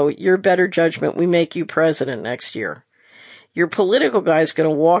better judgment, we make you president next year. Your political guy is going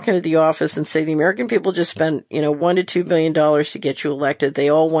to walk into the office and say, the American people just spent, $1 to $2 billion to get you elected. They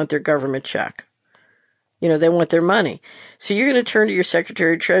all want their government check. They want their money. So you're going to turn to your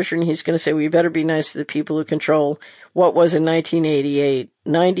Secretary of Treasury and he's going to say, well, you better be nice to the people who control what was in 98,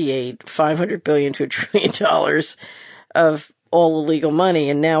 $500 billion to $1 trillion of all illegal money,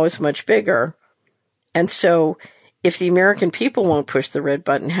 and now is much bigger. And so if the American people won't push the red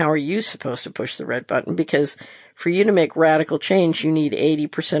button, how are you supposed to push the red button? Because for you to make radical change, you need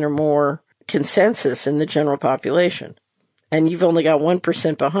 80% or more consensus in the general population. And you've only got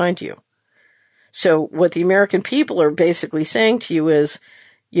 1% behind you. So what the American people are basically saying to you is,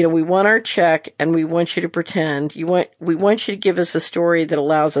 we want our check and we want you to pretend. We want you to give us a story that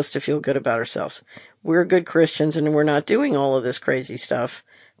allows us to feel good about ourselves. We're good Christians and we're not doing all of this crazy stuff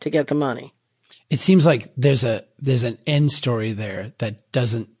to get the money. It seems like there's an end story there that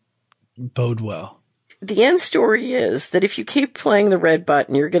doesn't bode well. The end story is that if you keep playing the red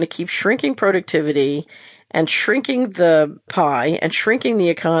button, you're going to keep shrinking productivity and shrinking the pie and shrinking the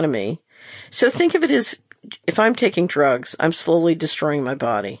economy. So think of it as, if I'm taking drugs, I'm slowly destroying my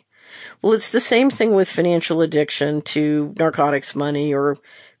body. Well, it's the same thing with financial addiction to narcotics, money, or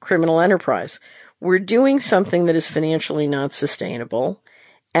criminal enterprise. We're doing something that is financially not sustainable,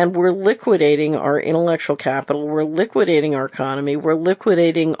 and we're liquidating our intellectual capital, we're liquidating our economy, we're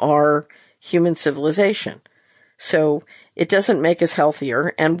liquidating our human civilization. So it doesn't make us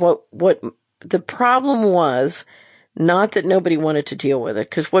healthier. And what the problem was, not that nobody wanted to deal with it,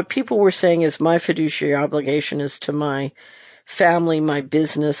 because what people were saying is my fiduciary obligation is to my family, my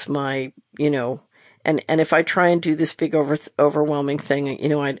business, and if I try and do this big overwhelming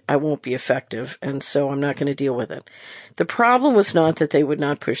thing, I won't be effective, and so I'm not going to deal with it. The problem was not that they would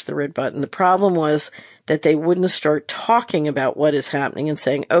not push the red button. The problem was that they wouldn't start talking about what is happening and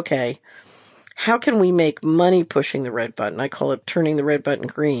saying, okay, how can we make money pushing the red button? I call it turning the red button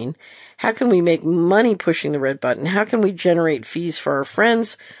green. How can we make money pushing the red button? How can we generate fees for our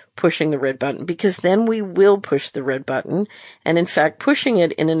friends pushing the red button? Because then we will push the red button. And in fact, pushing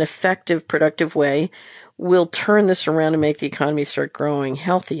it in an effective, productive way will turn this around and make the economy start growing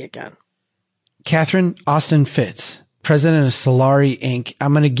healthy again. Catherine Austin Fitts, president of Solari Inc.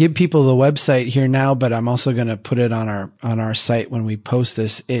 I'm going to give people the website here now, but I'm also going to put it on our site when we post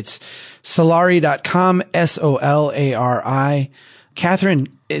this. It's solari.com, SOLARI. Catherine,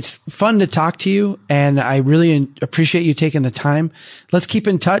 it's fun to talk to you, and I really appreciate you taking the time. Let's keep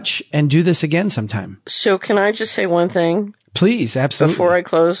in touch and do this again sometime. So can I just say one thing? Please, absolutely. Before I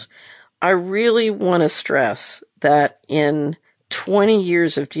close, I really want to stress that in 20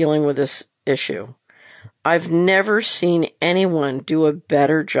 years of dealing with this issue, I've never seen anyone do a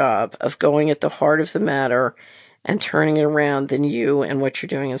better job of going at the heart of the matter and turning it around than you and what you're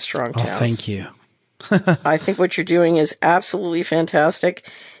doing in Strong Towns. Oh, thank you. I think what you're doing is absolutely fantastic.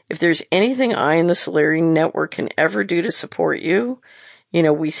 If there's anything I and the Solari Network can ever do to support you,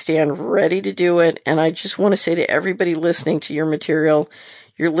 we stand ready to do it. And I just want to say to everybody listening to your material,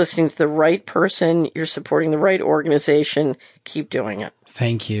 you're listening to the right person. You're supporting the right organization. Keep doing it.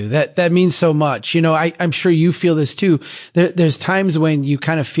 Thank you. That means so much. I'm sure you feel this too. There's times when you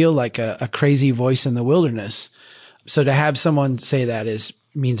kind of feel like a crazy voice in the wilderness. So to have someone say that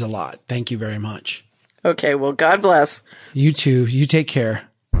means a lot. Thank you very much. Okay. Well, God bless. You too. You take care.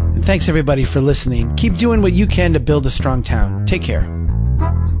 And thanks everybody for listening. Keep doing what you can to build a strong town. Take care.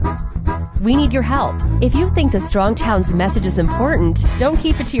 We need your help. If you think the Strong Towns message is important, don't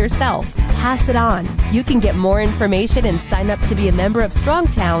keep it to yourself. Pass it on. You can get more information and sign up to be a member of Strong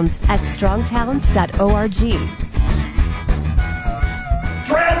Towns at strongtowns.org.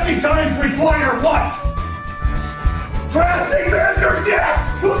 Drastic times require what? Drastic measures,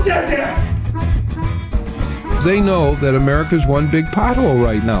 yes! Who said that? They know that America's one big pothole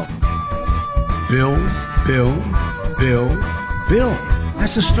right now. Bill, Bill,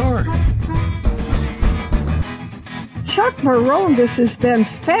 that's the story. Chuck Marohn, this has been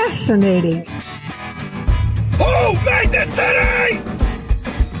fascinating. Oh, Magnet City!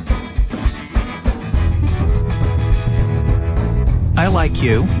 I like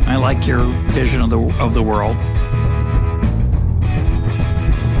you. I like your vision of the world.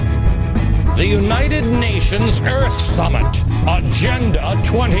 The United Nations Earth Summit, Agenda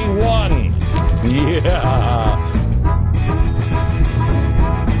 21. Yeah.